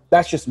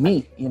that's just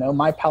me.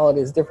 My palate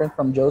is different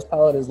from Joe's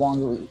palate, as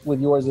long as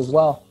with yours as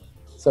well.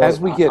 So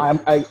as we get,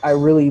 I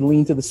really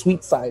lean to the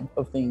sweet side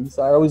of things.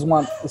 I always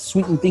want to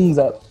sweeten things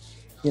up,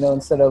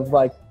 instead of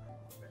like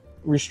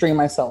restrain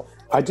myself.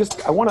 I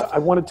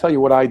want to tell you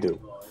what I do.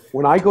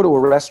 When I go to a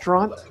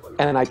restaurant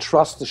and I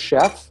trust the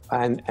chef,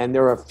 and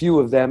there are a few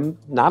of them,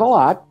 not a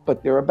lot,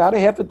 but there are about a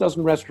half a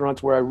dozen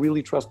restaurants where I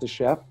really trust the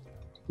chef.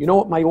 You know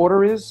what my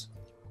order is?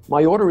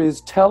 My order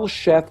is, tell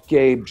Chef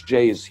Gabe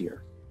Jay is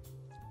here.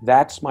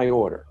 That's my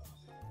order.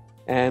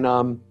 And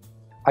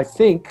I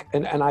think,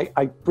 and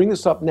I bring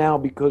this up now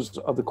because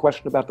of the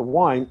question about the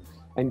wine,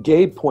 and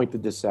Gabe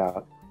pointed this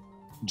out,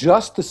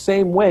 just the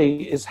same way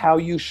is how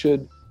you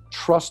should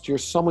trust your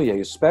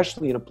sommelier,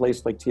 especially in a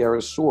place like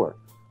Tierra Sur.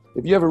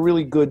 If you have a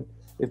really good,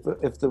 if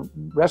the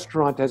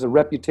restaurant has a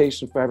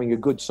reputation for having a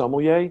good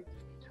sommelier,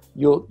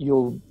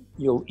 you'll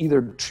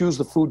either choose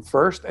the food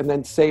first and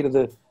then say to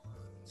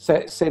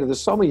the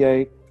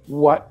sommelier,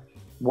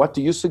 what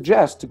do you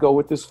suggest to go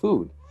with this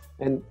food?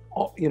 And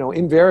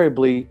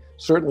invariably,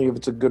 certainly if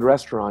it's a good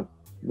restaurant,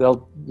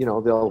 they'll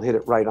hit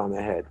it right on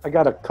the head. I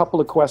got a couple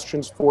of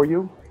questions for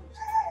you.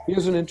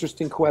 Here's an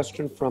interesting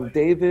question from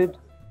David.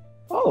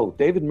 Oh,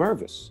 David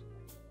Mervis.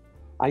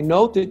 I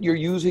note that you're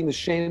using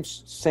the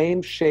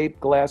same shape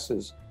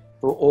glasses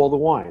for all the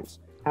wines.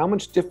 How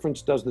much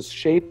difference does the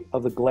shape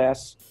of the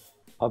glass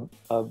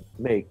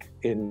make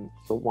in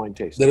the wine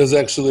tasting? That is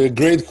actually a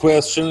great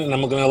question, and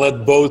I'm going to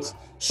let both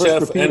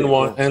Chef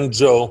and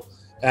Joe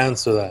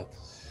answer that.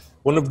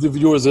 One of the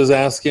viewers is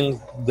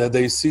asking that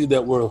they see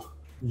that we're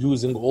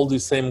using all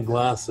these same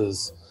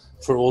glasses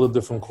for all the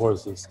different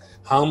courses?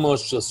 How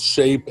much does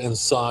shape and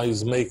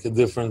size make a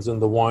difference in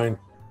the wine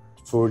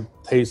for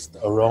taste,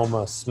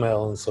 aroma,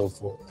 smell, and so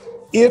forth?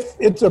 If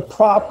it's a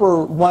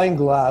proper wine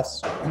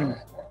glass,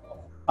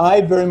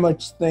 I very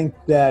much think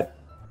that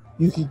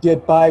you could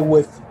get by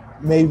with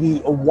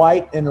maybe a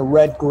white and a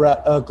red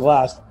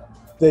glass,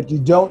 that you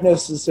don't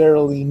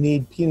necessarily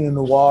need Pinot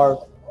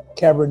Noir,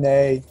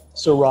 Cabernet,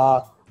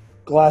 Syrah,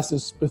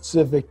 glasses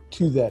specific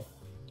to that.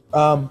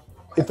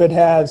 If it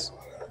has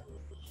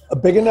a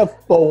big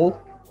enough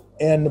bowl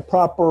and the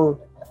proper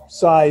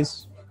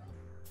size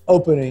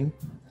opening,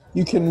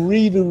 you can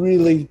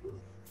really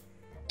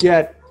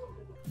get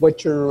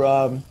what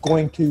you're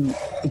going to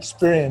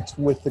experience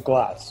with the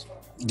glass.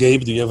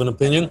 Gabe, do you have an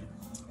opinion?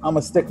 I'm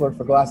a stickler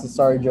for glasses.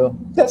 Sorry, Joe.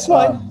 That's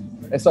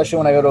fine. Especially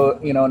when I go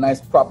to, a nice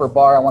proper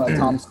bar, I want a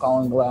Tom's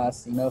Calling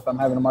glass. If I'm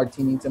having a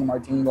martini, it's in a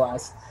martini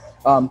glass.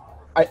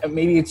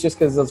 Maybe it's just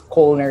because I was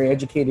culinary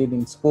educated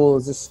in school,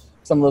 is just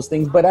some of those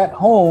things. But at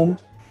home,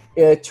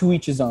 to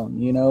each his own.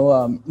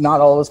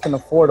 Not all of us can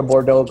afford a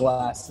Bordeaux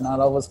glass.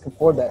 Not all of us can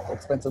afford that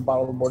expensive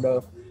bottle of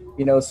Bordeaux.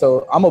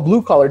 So I'm a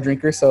blue collar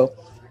drinker. So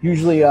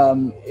usually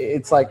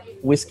it's like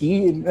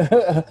whiskey and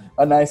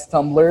a nice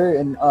tumbler.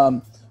 And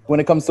when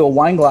it comes to a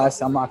wine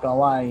glass, I'm not gonna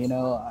lie.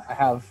 I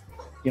have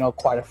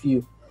quite a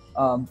few.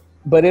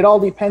 But it all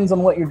depends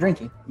on what you're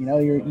drinking.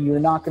 You're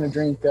not gonna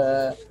drink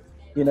a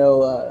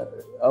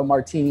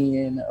martini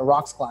in a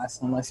rocks glass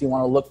unless you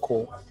want to look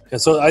cool. Yeah,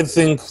 so I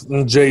think,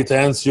 Jay, to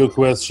answer your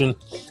question,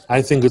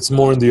 I think it's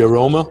more in the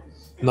aroma,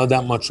 not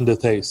that much in the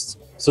taste.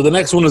 So the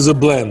next one is a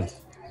blend.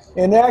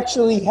 And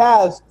actually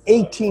has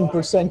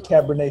 18%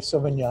 Cabernet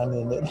Sauvignon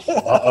in it.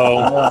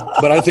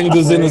 But I think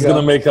the Zin is going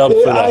to make up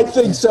for that. I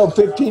think so,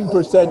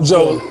 15%.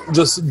 Joe,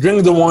 just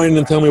drink the wine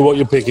and tell me what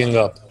you're picking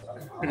up.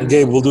 And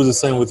Gabe, we'll do the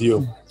same with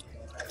you.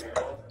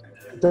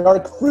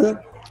 Dark fruit,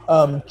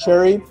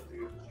 cherry,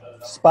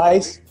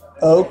 spice,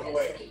 oak.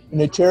 And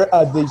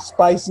the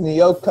spice and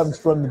the oak comes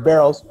from the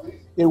barrels.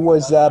 It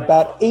was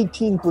about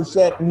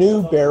 18%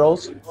 new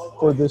barrels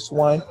for this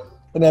wine,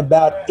 and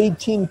about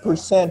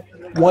 18%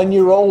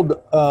 one-year-old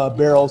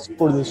barrels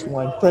for this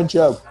wine, French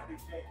oak.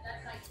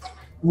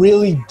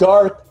 Really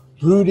dark,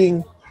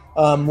 brooding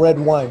red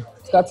wine.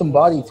 It's got some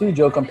body too,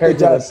 Joe, compared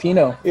to the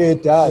Pinot.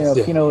 It does.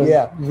 Pinot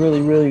is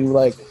really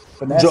like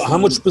finesse. Joe, how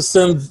much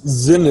percent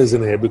Zin is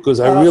in here? Because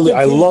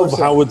I love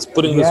how it's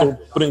putting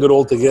it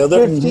all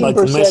together, like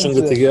meshing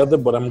it together.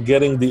 But I'm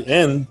getting the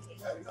end.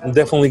 I'm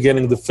definitely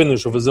getting the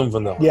finish of a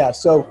Zinfandel. Yeah,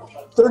 so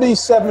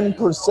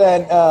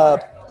 37%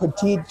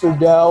 Petit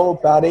Verdot,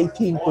 about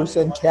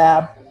 18%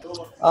 Cab,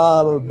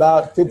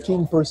 about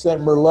 15%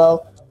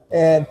 Merlot,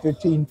 and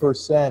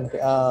 15%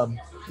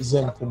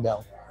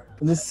 Zinfandel.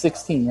 And this is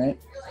 16, right?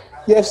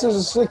 Yes, this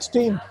is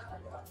 16.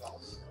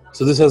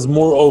 So this has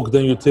more oak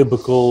than your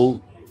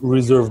typical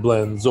reserve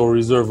blends or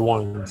reserve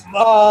wines.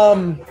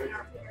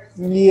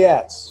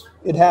 Yes,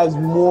 it has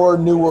more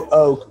newer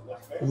oak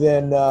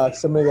than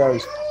some of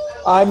those.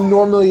 I'm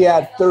normally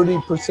at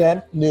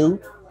 30% new,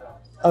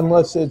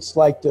 unless it's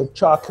like the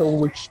Choco,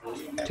 which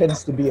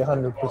tends to be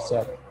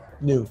 100%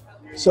 new.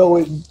 So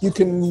you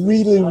can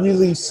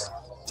really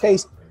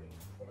taste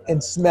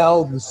and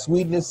smell the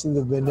sweetness of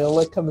the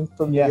vanilla coming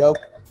from the oak,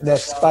 and that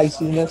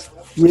spiciness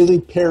really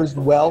pairs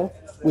well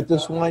with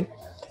this wine.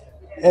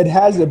 It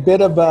has a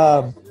bit of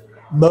a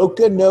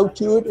mocha note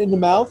to it in the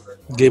mouth.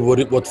 Gabe,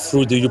 what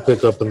fruit do you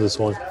pick up in this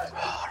one?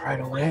 Right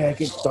away, I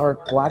get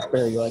dark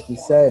blackberry, like you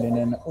said, and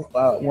then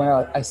when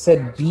I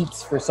said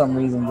beets for some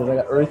reason, because I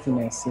got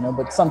earthiness,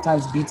 but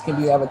sometimes beets can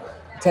have a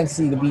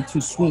tendency to be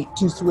too sweet.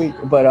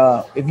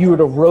 But if you were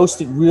to roast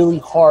it really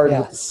hard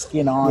with the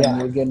skin on,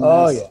 you would get a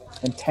nice,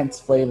 intense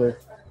flavor.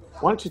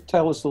 Why don't you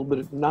tell us a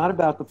little bit, not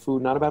about the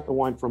food, not about the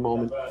wine for a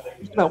moment,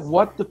 just about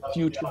what the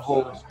future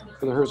holds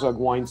for the Herzog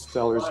wine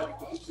cellars,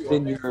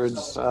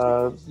 vineyards,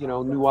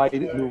 new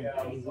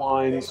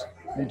wines,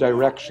 new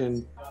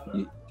direction.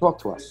 Talk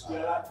to us.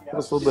 Give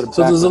us a little bit of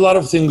So there's a lot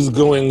of things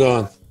going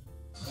on.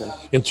 Okay.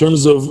 In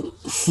terms of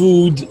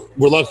food,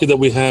 we're lucky that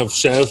we have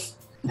chef,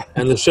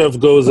 and the chef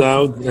goes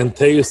out and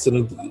tastes,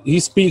 and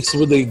he speaks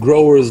with the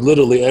growers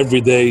literally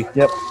every day.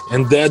 Yep.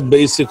 And that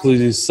basically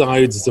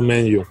decides the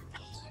menu.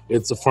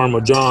 It's a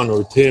farmer John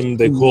or Tim.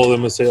 They call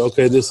them and say,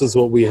 okay, this is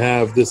what we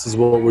have. This is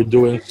what we're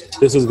doing.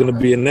 This is going to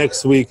be in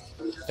next week.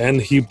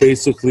 And he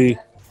basically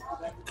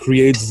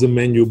creates the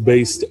menu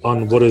based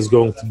on what is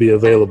going to be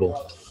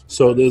available.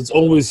 So it's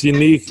always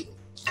unique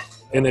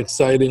and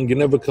exciting. You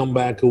never come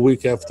back a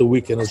week after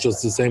week and it's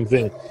just the same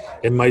thing.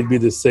 It might be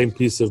the same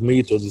piece of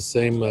meat or the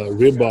same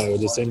ribeye or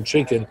the same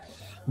chicken,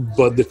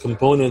 but the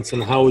components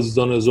and how it's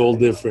done is all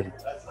different.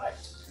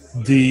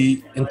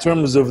 In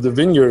terms of the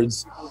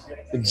vineyards,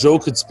 Joe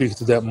could speak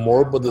to that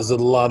more, but there's a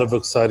lot of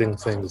exciting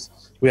things.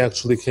 We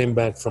actually came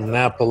back from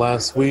Napa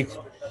last week.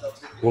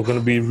 We're going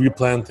to be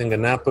replanting a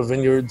Napa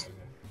vineyard.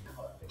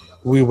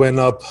 We went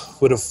up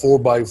with a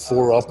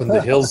 4x4 up in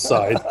the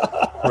hillside,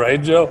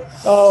 right, Joe?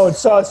 Oh,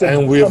 it's awesome.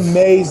 And we have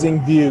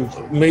amazing views.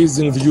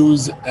 Amazing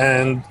views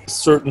and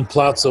certain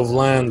plots of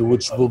land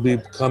which will be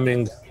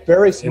becoming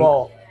very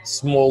small.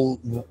 small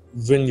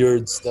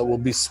vineyards that will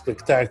be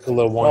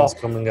spectacular wines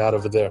coming out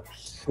of there.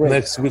 Great.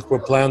 Next week, we're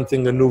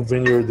planting a new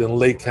vineyard in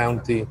Lake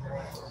County.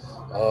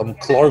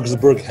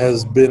 Clarksburg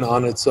has been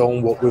on its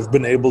own. What we've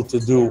been able to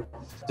do,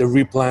 the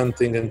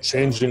replanting and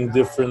changing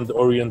different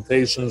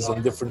orientations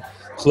and different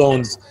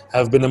clones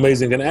have been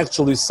amazing. And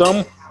actually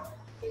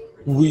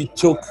we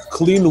took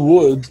clean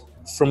wood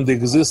from the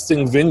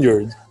existing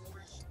vineyard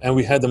and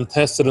we had them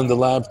tested in the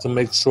lab to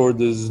make sure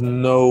there's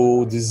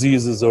no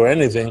diseases or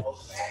anything.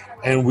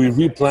 And we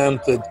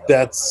replanted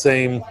that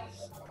same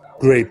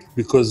grape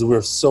because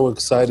we're so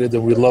excited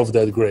and we love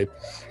that grape.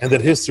 And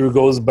that history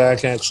goes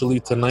back actually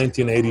to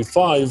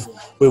 1985,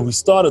 where we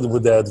started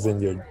with that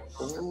vineyard.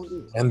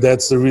 And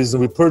that's the reason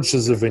we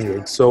purchased the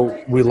vineyard.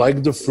 So we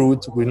like the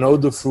fruit, we know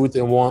the fruit,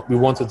 and we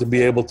wanted to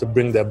be able to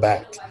bring that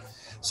back.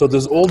 So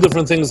there's all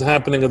different things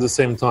happening at the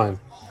same time.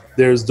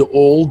 There's the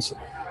old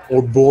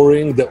or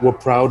boring that we're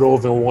proud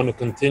of and want to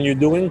continue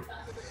doing.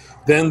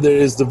 Then there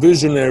is the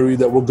visionary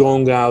that we're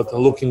going out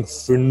and looking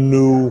for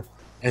new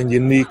and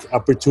unique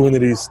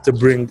opportunities to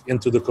bring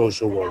into the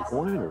kosher world.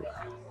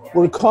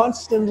 We're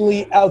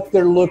constantly out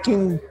there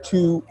looking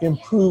to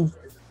improve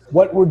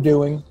what we're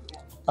doing.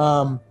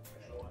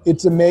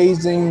 It's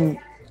amazing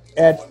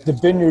at the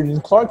vineyard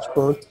in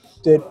Clarksburg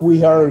that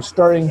we are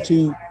starting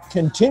to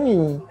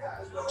continue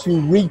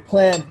to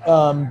replant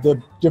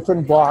the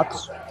different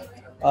blocks.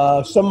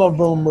 Some of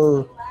them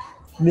are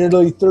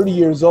nearly 30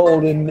 years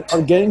old and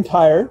are getting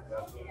tired.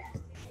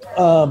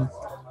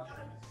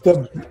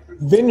 The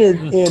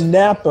vineyard in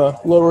Napa,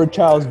 Lower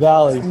Charles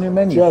Valley,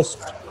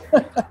 just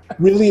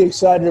really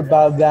excited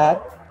about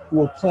that.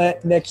 We'll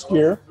plant next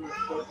year.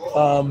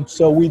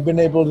 So we've been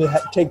able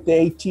to take the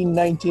 18,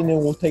 19, and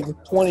we'll take the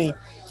 20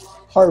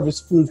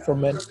 harvest fruit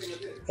from it.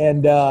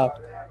 And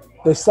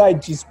the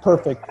site is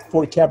perfect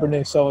for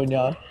Cabernet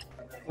Sauvignon.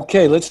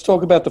 Okay, let's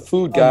talk about the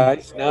food,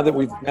 guys.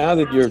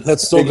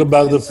 Let's talk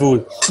about the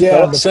food.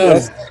 Yeah,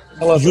 Chef,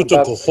 you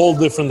took a whole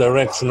different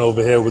direction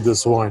over here with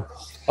this wine.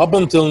 Up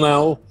until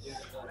now,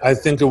 I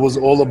think it was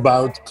all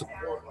about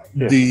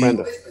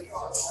the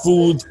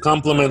food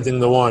complementing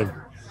the wine.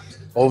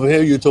 Over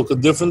here, you took a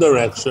different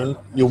direction.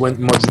 You went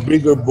much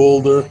bigger,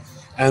 bolder,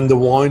 and the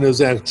wine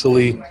is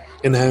actually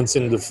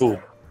enhancing the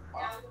food.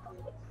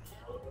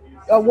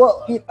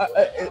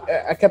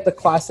 I kept the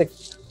classic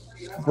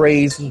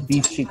braised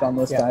beef cheek on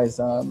those guys.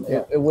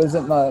 It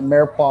wasn't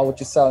mirepoix,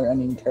 which is celery,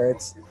 onion,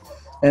 carrots.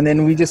 And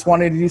then we just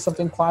wanted to do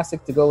something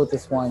classic to go with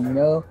this wine, you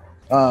know?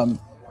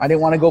 I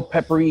didn't want to go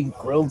peppery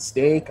grilled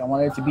steak. I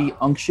wanted it to be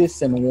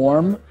unctuous and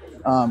warm.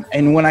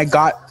 And when I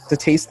got to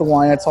taste the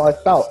wine, that's how I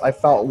felt. I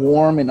felt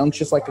warm and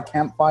unctuous like a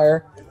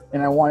campfire.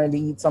 And I wanted to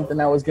eat something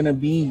that was going to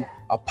be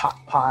a pot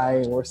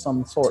pie or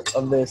some sort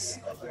of this.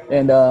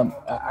 And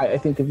I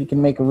think if you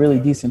can make a really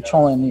decent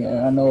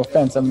cholent, no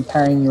offense, I'm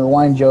pairing your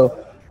wine, Joe,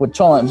 with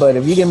cholent, but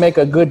if you can make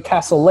a good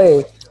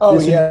cassoulet,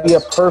 this would be a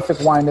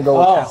perfect wine to go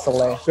with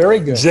cassoulet. Very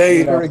good.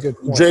 Jay, very good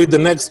point. Jay, the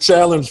next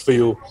challenge for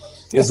you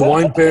is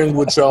wine pairing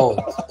with cholent.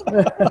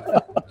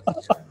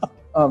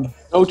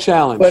 No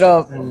challenge.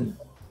 But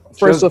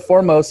first and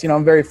foremost,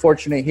 I'm very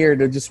fortunate here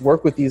to just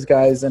work with these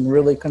guys and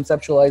really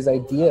conceptualize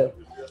idea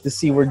to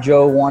see where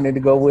Joe wanted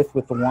to go with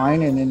the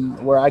wine and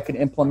then where I could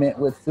implement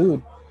with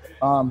food.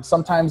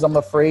 Sometimes I'm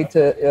afraid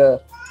to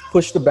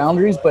push the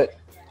boundaries, but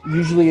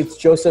usually it's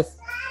Joseph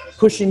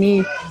pushing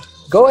me.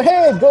 Go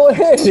ahead,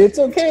 it's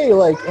okay.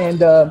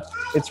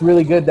 It's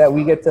really good that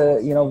we get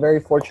to, very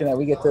fortunate that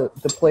we get to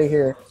play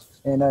here,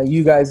 and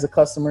you guys, the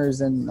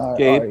customers, and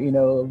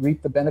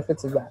reap the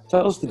benefits of that.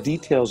 Tell us the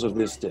details of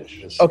this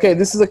dish. Okay,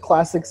 this is a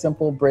classic,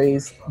 simple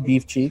braised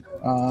beef cheek.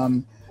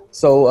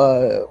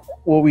 So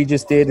what we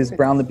just did is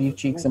brown the beef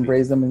cheeks and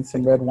braise them in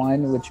some red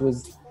wine, which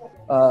was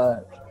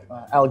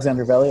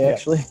Alexander Valley,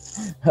 actually.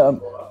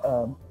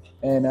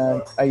 And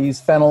I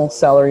use fennel,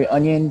 celery,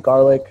 onion,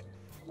 garlic,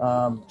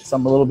 a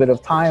little bit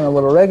of thyme, a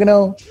little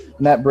oregano,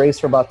 and that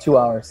braised for about 2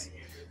 hours,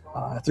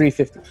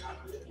 350.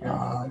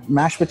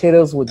 Mashed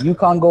potatoes with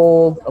Yukon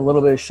Gold, a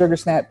little bit of sugar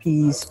snap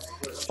peas,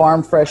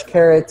 farm fresh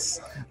carrots,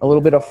 a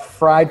little bit of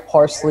fried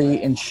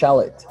parsley and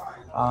shallot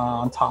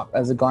on top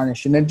as a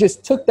garnish. And then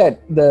just took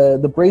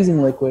the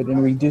braising liquid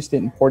and reduced it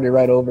and poured it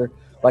right over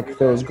like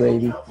if it was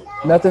gravy.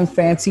 Nothing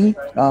fancy.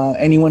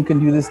 Anyone can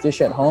do this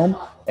dish at home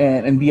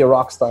and be a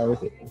rock star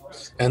with it.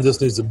 And this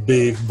needs a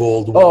big,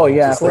 bold wine. Oh,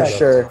 yeah, for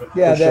sure.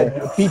 Yeah, for that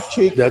sure. beef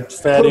cheek. That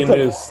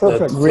fattiness,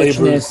 perfect. that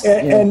Richness. flavors.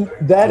 And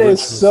that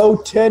is so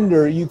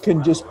tender, you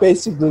can just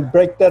basically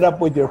break that up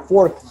with your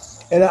fork.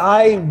 And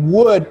I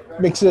would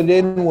mix it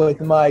in with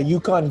my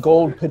Yukon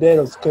Gold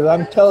potatoes, because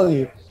I'm telling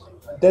you,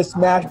 this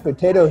mashed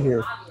potato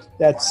here,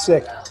 that's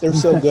sick. They're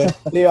so good.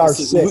 They are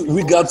sick.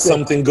 We got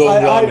something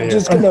going on here.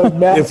 Just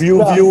gonna If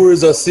you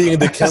viewers are seeing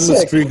the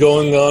chemistry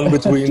going on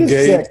between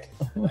Gabe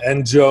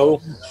and Joe,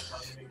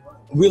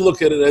 we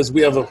look at it as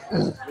we're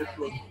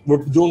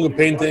doing a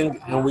painting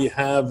and we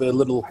have a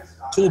little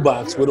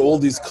toolbox with all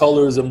these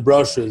colors and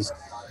brushes.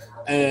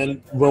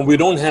 And when we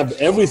don't have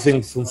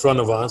everything in front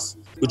of us,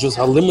 we just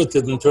are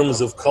limited in terms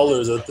of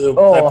colors or the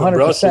type of 100%.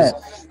 brushes,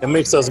 it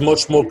makes us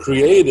much more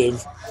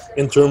creative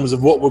in terms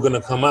of what we're going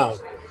to come out.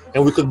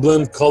 And we could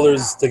blend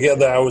colors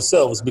together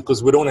ourselves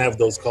because we don't have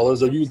those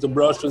colors, or use the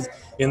brushes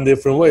in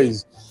different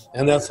ways.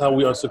 And that's how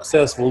we are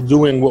successful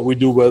doing what we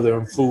do, whether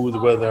in food,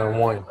 whether in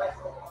wine.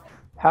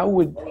 How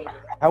would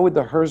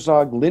the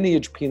Herzog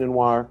lineage Pinot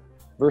Noir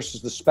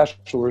versus the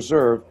Special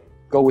Reserve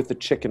go with the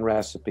chicken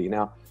recipe?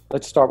 Now,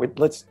 let's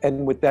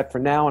end with that for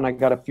now, and I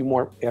got a few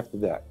more after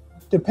that.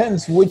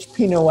 Depends which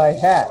Pinot I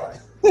had.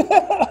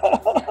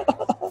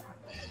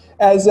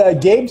 As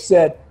Gabe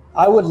said,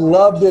 I would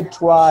love to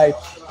try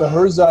the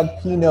Herzog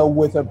Pinot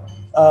with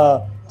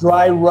a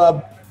dry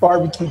rub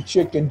barbecue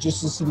chicken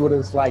just to see what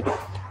it's like.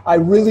 I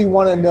really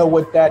want to know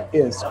what that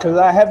is because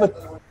I have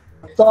a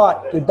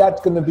thought that that's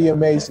going to be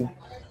amazing.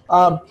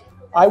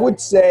 I would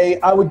say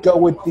I would go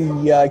with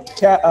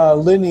the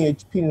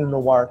lineage Pinot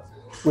Noir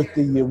with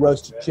the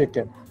roasted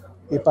chicken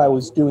if I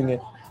was doing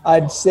it.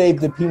 I'd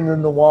save the Pinot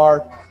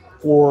Noir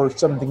for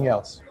something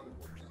else.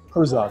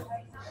 Herzog.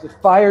 Did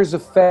fires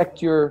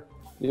affect your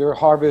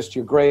harvest,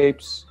 your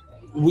grapes?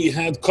 We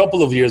had a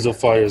couple of years of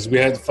fires. We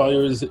had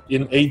fires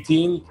in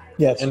 18,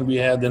 yes, and we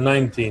had in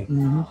 19.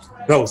 Mm-hmm.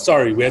 No,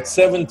 sorry, we had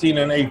 17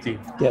 and 18.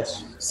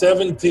 Yes.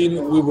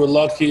 17, we were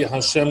lucky.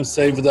 Hashem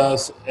saved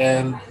us,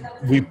 and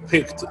we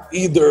picked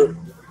either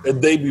a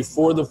day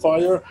before the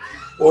fire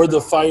or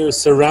the fire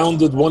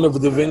surrounded one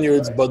of the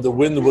vineyards, but the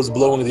wind was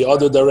blowing the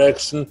other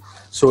direction,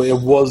 so it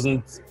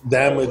wasn't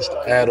damaged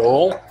at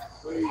all.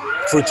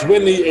 For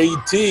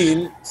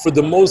 2018, for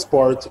the most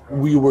part,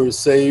 we were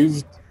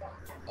saved.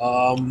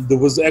 There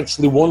was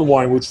actually one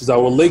wine, which is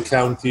our Lake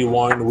County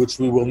wine, which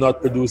we will not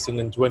producing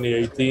in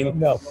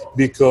 2018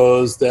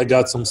 because they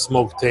got some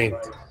smoke taint.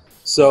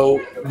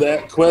 So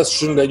that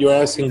question that you're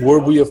asking, were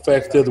we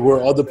affected?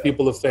 Were other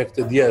people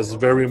affected? Yes,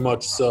 very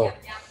much so.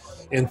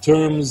 In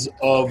terms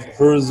of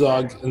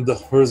Herzog and the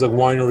Herzog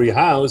Winery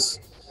House,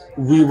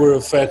 we were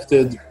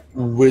affected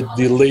with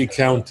the Lake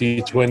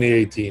County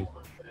 2018.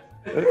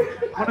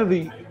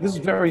 This is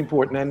very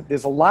important, and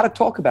there's a lot of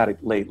talk about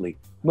it lately.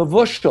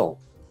 Mavushal,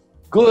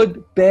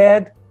 good,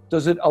 bad?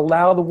 Does it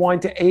allow the wine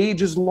to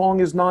age as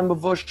long as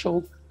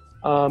non-mavushal?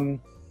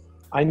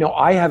 I know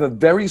I have a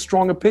very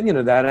strong opinion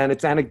of that, and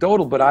it's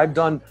anecdotal, but I've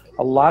done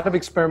a lot of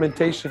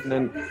experimentation,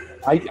 and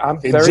I'm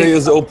very... Jay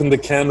has opened a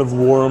can of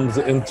worms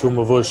into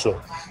mavushal.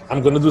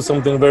 I'm going to do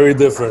something very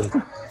different.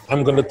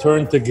 I'm going to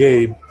turn to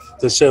Gabe,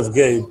 to Chef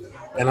Gabe,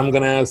 and I'm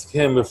going to ask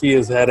him if he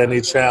has had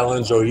any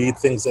challenge or he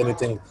thinks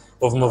anything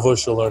of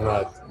mavushal or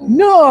not.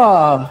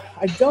 No,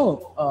 I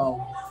don't.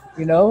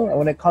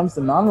 When it comes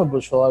to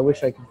non-mavushal, I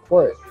wish I could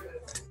pour it.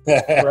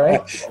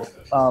 Right?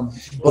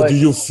 But do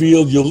you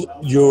feel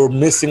you're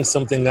missing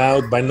something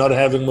out by not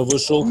having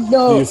mavushal?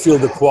 No. Do you feel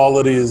the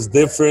quality is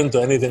different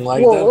or anything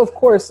like that? Well, of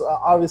course,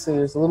 obviously,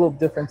 there's a little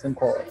difference in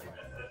quality.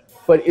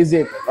 But is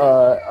it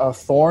a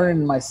thorn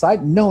in my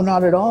side? No,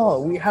 not at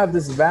all. We have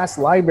this vast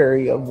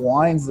library of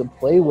wines to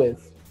play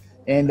with,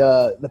 and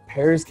the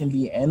pairs can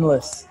be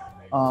endless.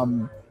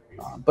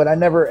 But I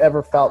never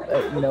ever felt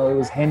that it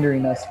was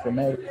hindering us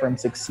from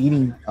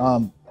succeeding.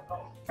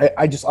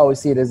 I just always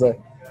see it as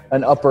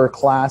an upper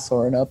class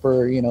or an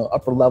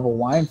upper level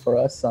wine for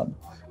us.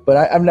 But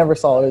I've never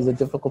saw it as a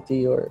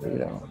difficulty or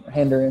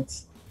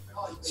hindrance.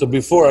 So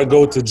before I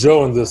go to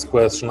Joe on this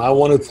question, I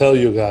want to tell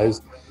you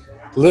guys,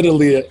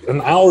 literally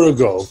an hour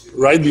ago,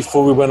 right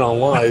before we went on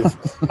live,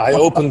 I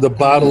opened a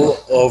bottle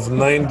of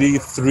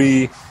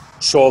 93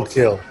 Chalk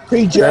Hill.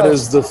 That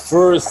is the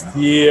first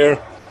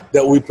year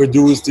that we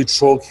produced the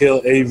Chalk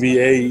Hill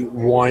AVA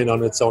wine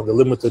on its own, the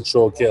limited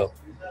Chalk Hill.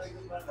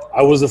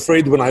 I was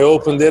afraid when I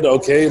opened it,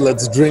 okay,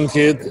 let's drink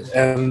it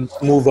and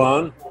move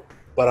on.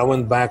 But I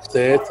went back to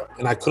it,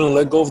 and I couldn't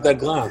let go of that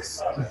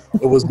glass.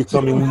 It was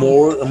becoming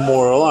more and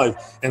more alive.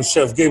 And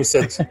Chef Gabe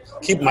said,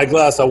 keep my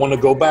glass, I want to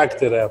go back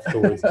to it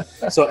afterwards.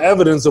 So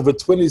evidence of a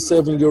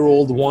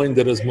 27-year-old wine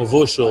that is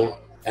mavushal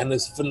and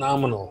is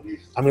phenomenal.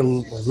 I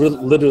mean,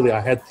 literally,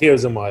 I had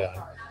tears in my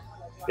eye.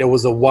 It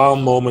was a wow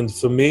moment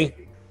for me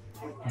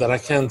that I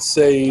can't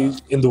say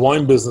in the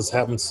wine business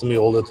happens to me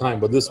all the time,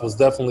 but this was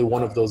definitely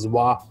one of those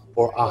wow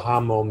or aha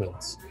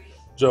moments.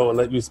 Joe, I'll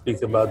let you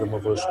speak about the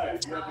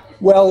mavushal.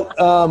 Well,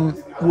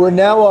 we're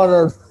now on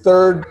our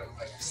third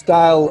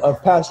style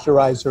of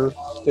pasteurizer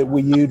that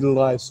we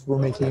utilize for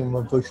making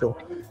mavushal.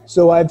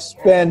 So I've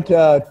spent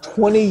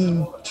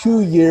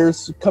 22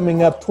 years,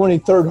 coming up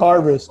 23rd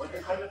harvest,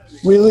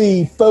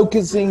 really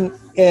focusing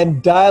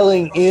and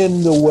dialing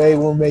in the way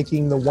we're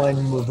making the wine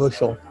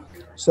mavushal.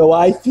 So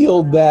I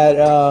feel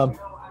that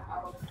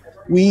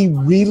we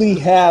really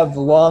have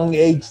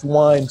long-aged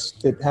wines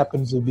that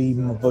happens to be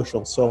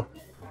mavushal. So,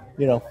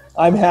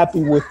 I'm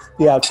happy with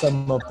the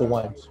outcome of the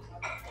wines.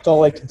 That's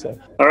all I can say.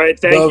 All right,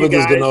 thank you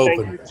guys. Thank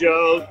open. you,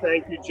 Joe.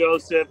 Thank you,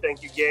 Joseph.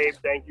 Thank you, Gabe.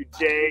 Thank you,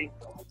 Jay.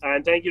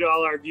 And thank you to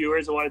all our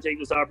viewers. I want to take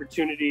this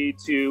opportunity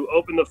to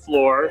open the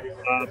floor.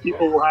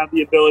 People will have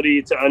the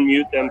ability to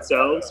unmute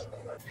themselves.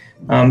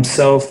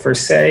 So for,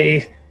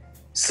 say,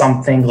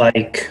 something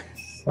like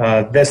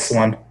this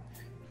one.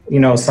 You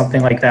know,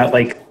 something like that.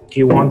 Like, do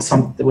you want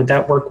would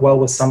that work well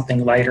with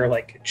something lighter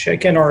like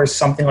chicken, or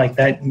something like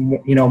that,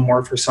 you know,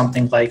 more for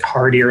something like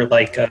heartier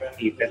like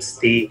beef? It's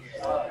the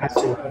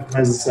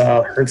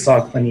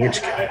Herzog lineage.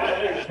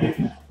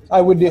 I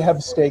would have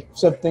a steak,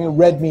 something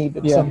red meat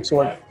of some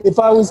sort. If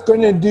I was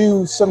going to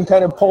do some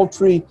kind of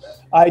poultry,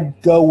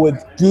 I'd go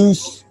with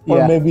goose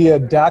or maybe a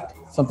duck.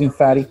 Something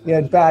fatty.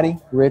 Yeah, fatty,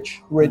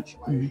 Rich.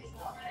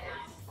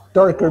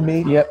 Darker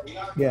meat. Yep.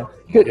 Yeah.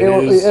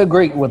 It'll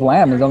great with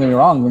lamb. Don't get me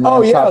wrong.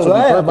 Oh yeah, chops would be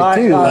perfect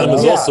too. Lamb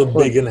is also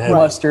big and heavy.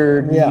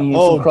 Mustard,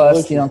 some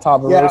crust, you know, on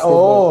top of roasted.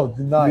 Oh,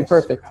 nice. Be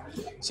perfect.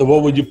 So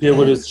what would you pair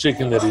with his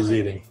chicken that he's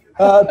eating?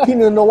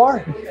 Pinot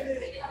Noir.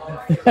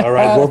 All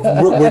right,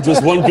 we're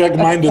just one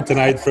Greg-minded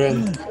tonight,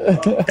 friend.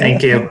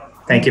 Thank you.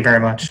 Thank you very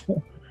much.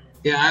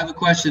 Yeah, I have a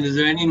question. Is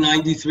there any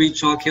 93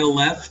 Chalk Hill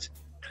left?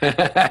 You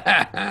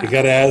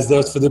got to ask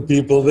those for the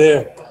people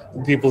there.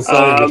 The people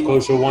selling at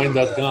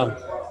Kosherwine.com.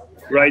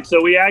 Right.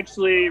 So we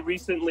actually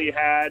recently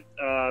had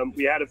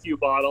a few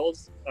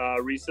bottles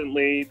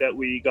recently that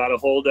we got a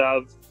hold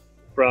of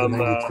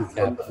from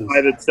a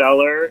private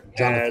seller,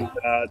 and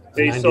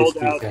they sold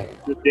out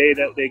the day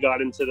that they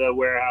got into the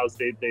warehouse.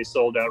 They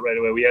sold out right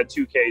away. We had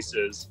 2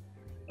 cases.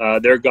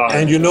 They're gone.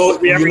 And you know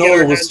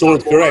it was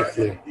stored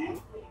correctly.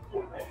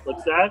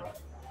 What's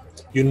that?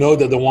 You know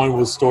that the wine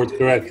was stored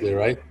correctly,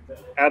 right?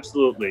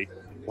 Absolutely.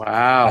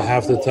 Wow. I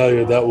have to tell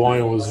you, that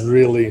wine was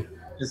really,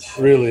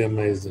 really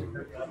amazing.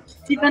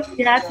 Stephen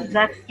Pilat is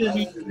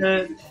actually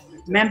a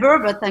member,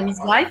 but I'm his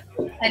wife.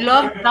 I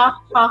love dark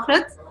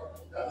chocolate.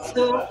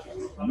 So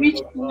which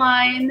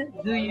wine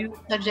do you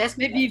suggest?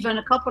 Maybe even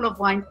a couple of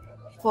wines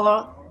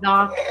for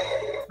dark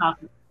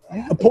chocolate.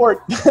 A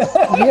port.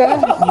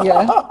 Yeah.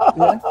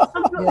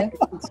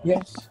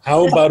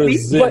 How about a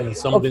zin,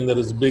 something that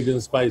is big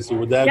and spicy?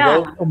 Would that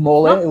go? A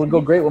mole, it would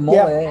go great with mole.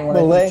 Yeah, When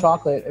mole. I do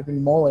chocolate, I think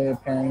mole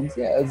pairings.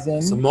 Yeah, a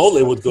zin. So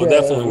mole would go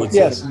definitely with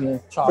Yes. zin.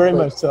 Very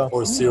much so.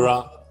 Or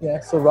Syrah. Yeah,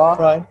 Syrah.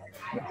 Right.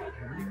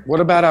 What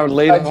about our I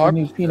late just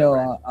new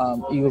Pinot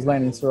Eagles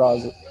Landing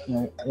Syrah is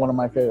one of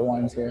my favorite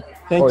wines here.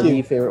 Thank or you.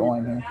 the favorite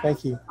wine here.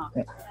 Thank you.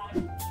 Yeah.